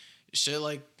even shit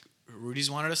like Rudy's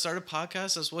wanted to start a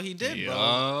podcast. That's what he did,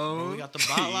 bro. We got the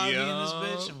bot lobby in this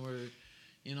bitch,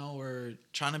 and we're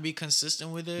trying to be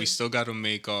consistent with it. We still got to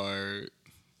make our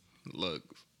look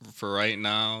for right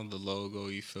now. The logo,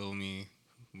 you feel me?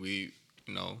 We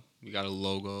got a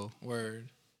logo. Word.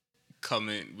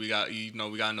 Coming. We got we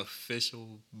got an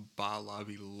official bot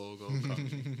lobby logo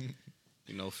coming.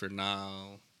 For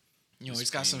now.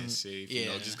 It's got some safe.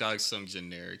 Just got some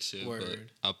generic shit. Word.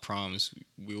 But I promise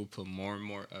we will put more and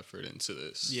more effort into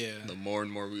this. Yeah. The more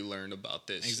and more we learn about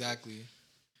this. Exactly. Shit.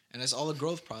 And it's all a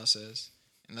growth process.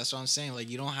 And that's what I'm saying. Like,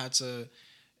 you don't have to.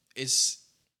 It's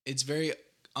very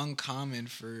uncommon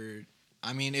for.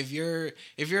 I mean, if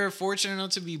you're fortunate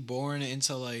enough to be born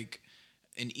into like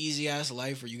an easy ass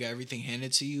life where you got everything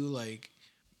handed to you, like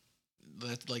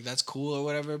that's cool or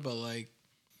whatever. But like,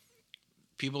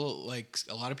 people, like,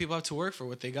 a lot of people have to work for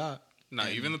what they got. Nah,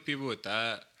 even the people with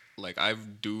that, like, I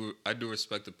do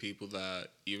respect the people that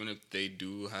even if they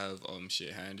do have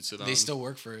shit handed to them, they still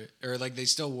work for it, or like they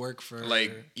still work for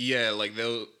they'll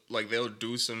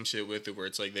do some shit with it where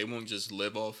it's like they won't just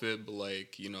live off it, but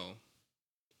like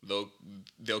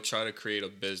they'll try to create a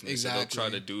business. Exactly. They'll try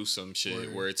to do some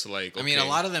shit where it's like, okay. I mean, a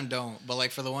lot of them don't, but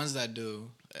like for the ones that do,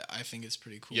 I think it's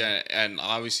pretty cool. Yeah, and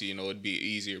obviously, it'd be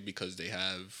easier because they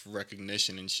have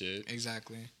recognition and shit.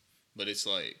 Exactly. But it's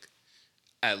like,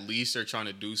 at least they're trying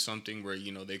to do something where,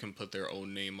 they can put their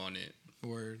own name on it.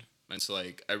 Word. And it's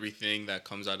like, everything that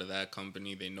comes out of that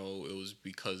company, they know it was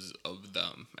because of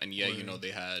them. And yeah, Word.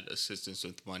 They had assistance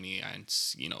with money, and,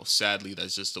 sadly,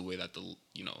 that's just the way that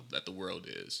the world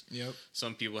is. Yep.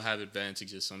 Some people have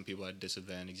advantages, some people have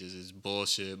disadvantages. It's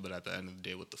bullshit, but at the end of the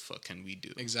day, what the fuck can we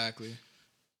do? Exactly.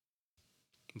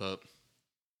 But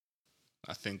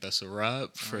I think that's a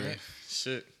wrap for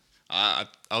shit. I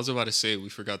was about to say we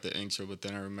forgot the intro, but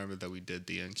then I remembered that we did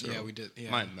the intro. Yeah, we did.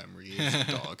 Yeah. My memory is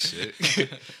dog shit.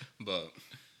 But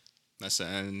that's the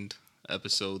end.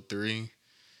 Episode 3.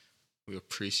 We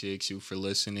appreciate you for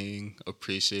listening.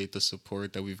 Appreciate the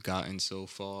support that we've gotten so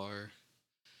far.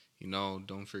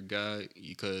 Don't forget,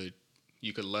 you could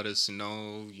let us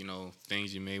know,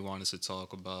 things you may want us to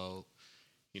talk about.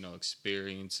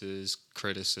 Experiences,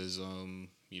 criticism,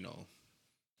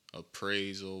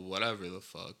 appraisal, whatever the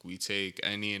fuck. We take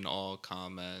any and all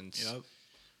comments. Yep.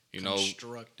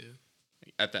 Constructive.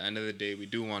 At the end of the day, we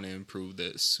do want to improve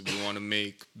this. We want to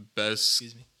make best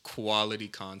quality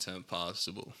content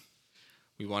possible.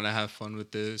 We want to have fun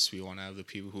with this. We want to have the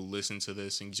people who listen to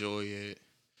this enjoy it.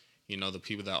 The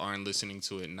people that aren't listening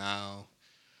to it now,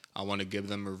 I want to give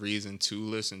them a reason to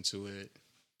listen to it.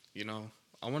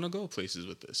 I want to go places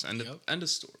with this. End of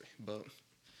story. But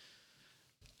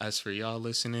as for y'all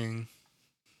listening,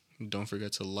 don't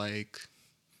forget to like,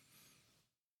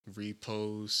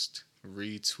 repost,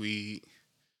 retweet,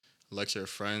 let your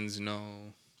friends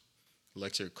know,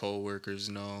 let your coworkers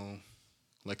know,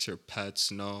 let your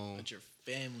pets know. Let your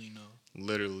family know.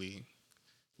 Literally.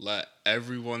 Let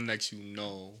everyone that you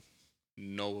know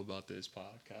about this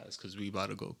podcast, because we about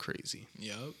to go crazy.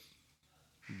 Yep.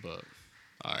 But,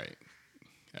 all right.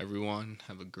 Everyone,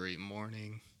 have a great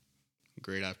morning,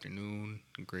 great afternoon,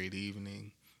 great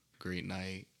evening, great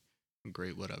night,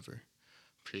 great whatever.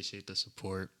 Appreciate the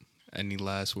support. Any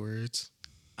last words?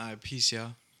 Peace,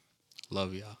 y'all.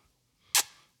 Love y'all.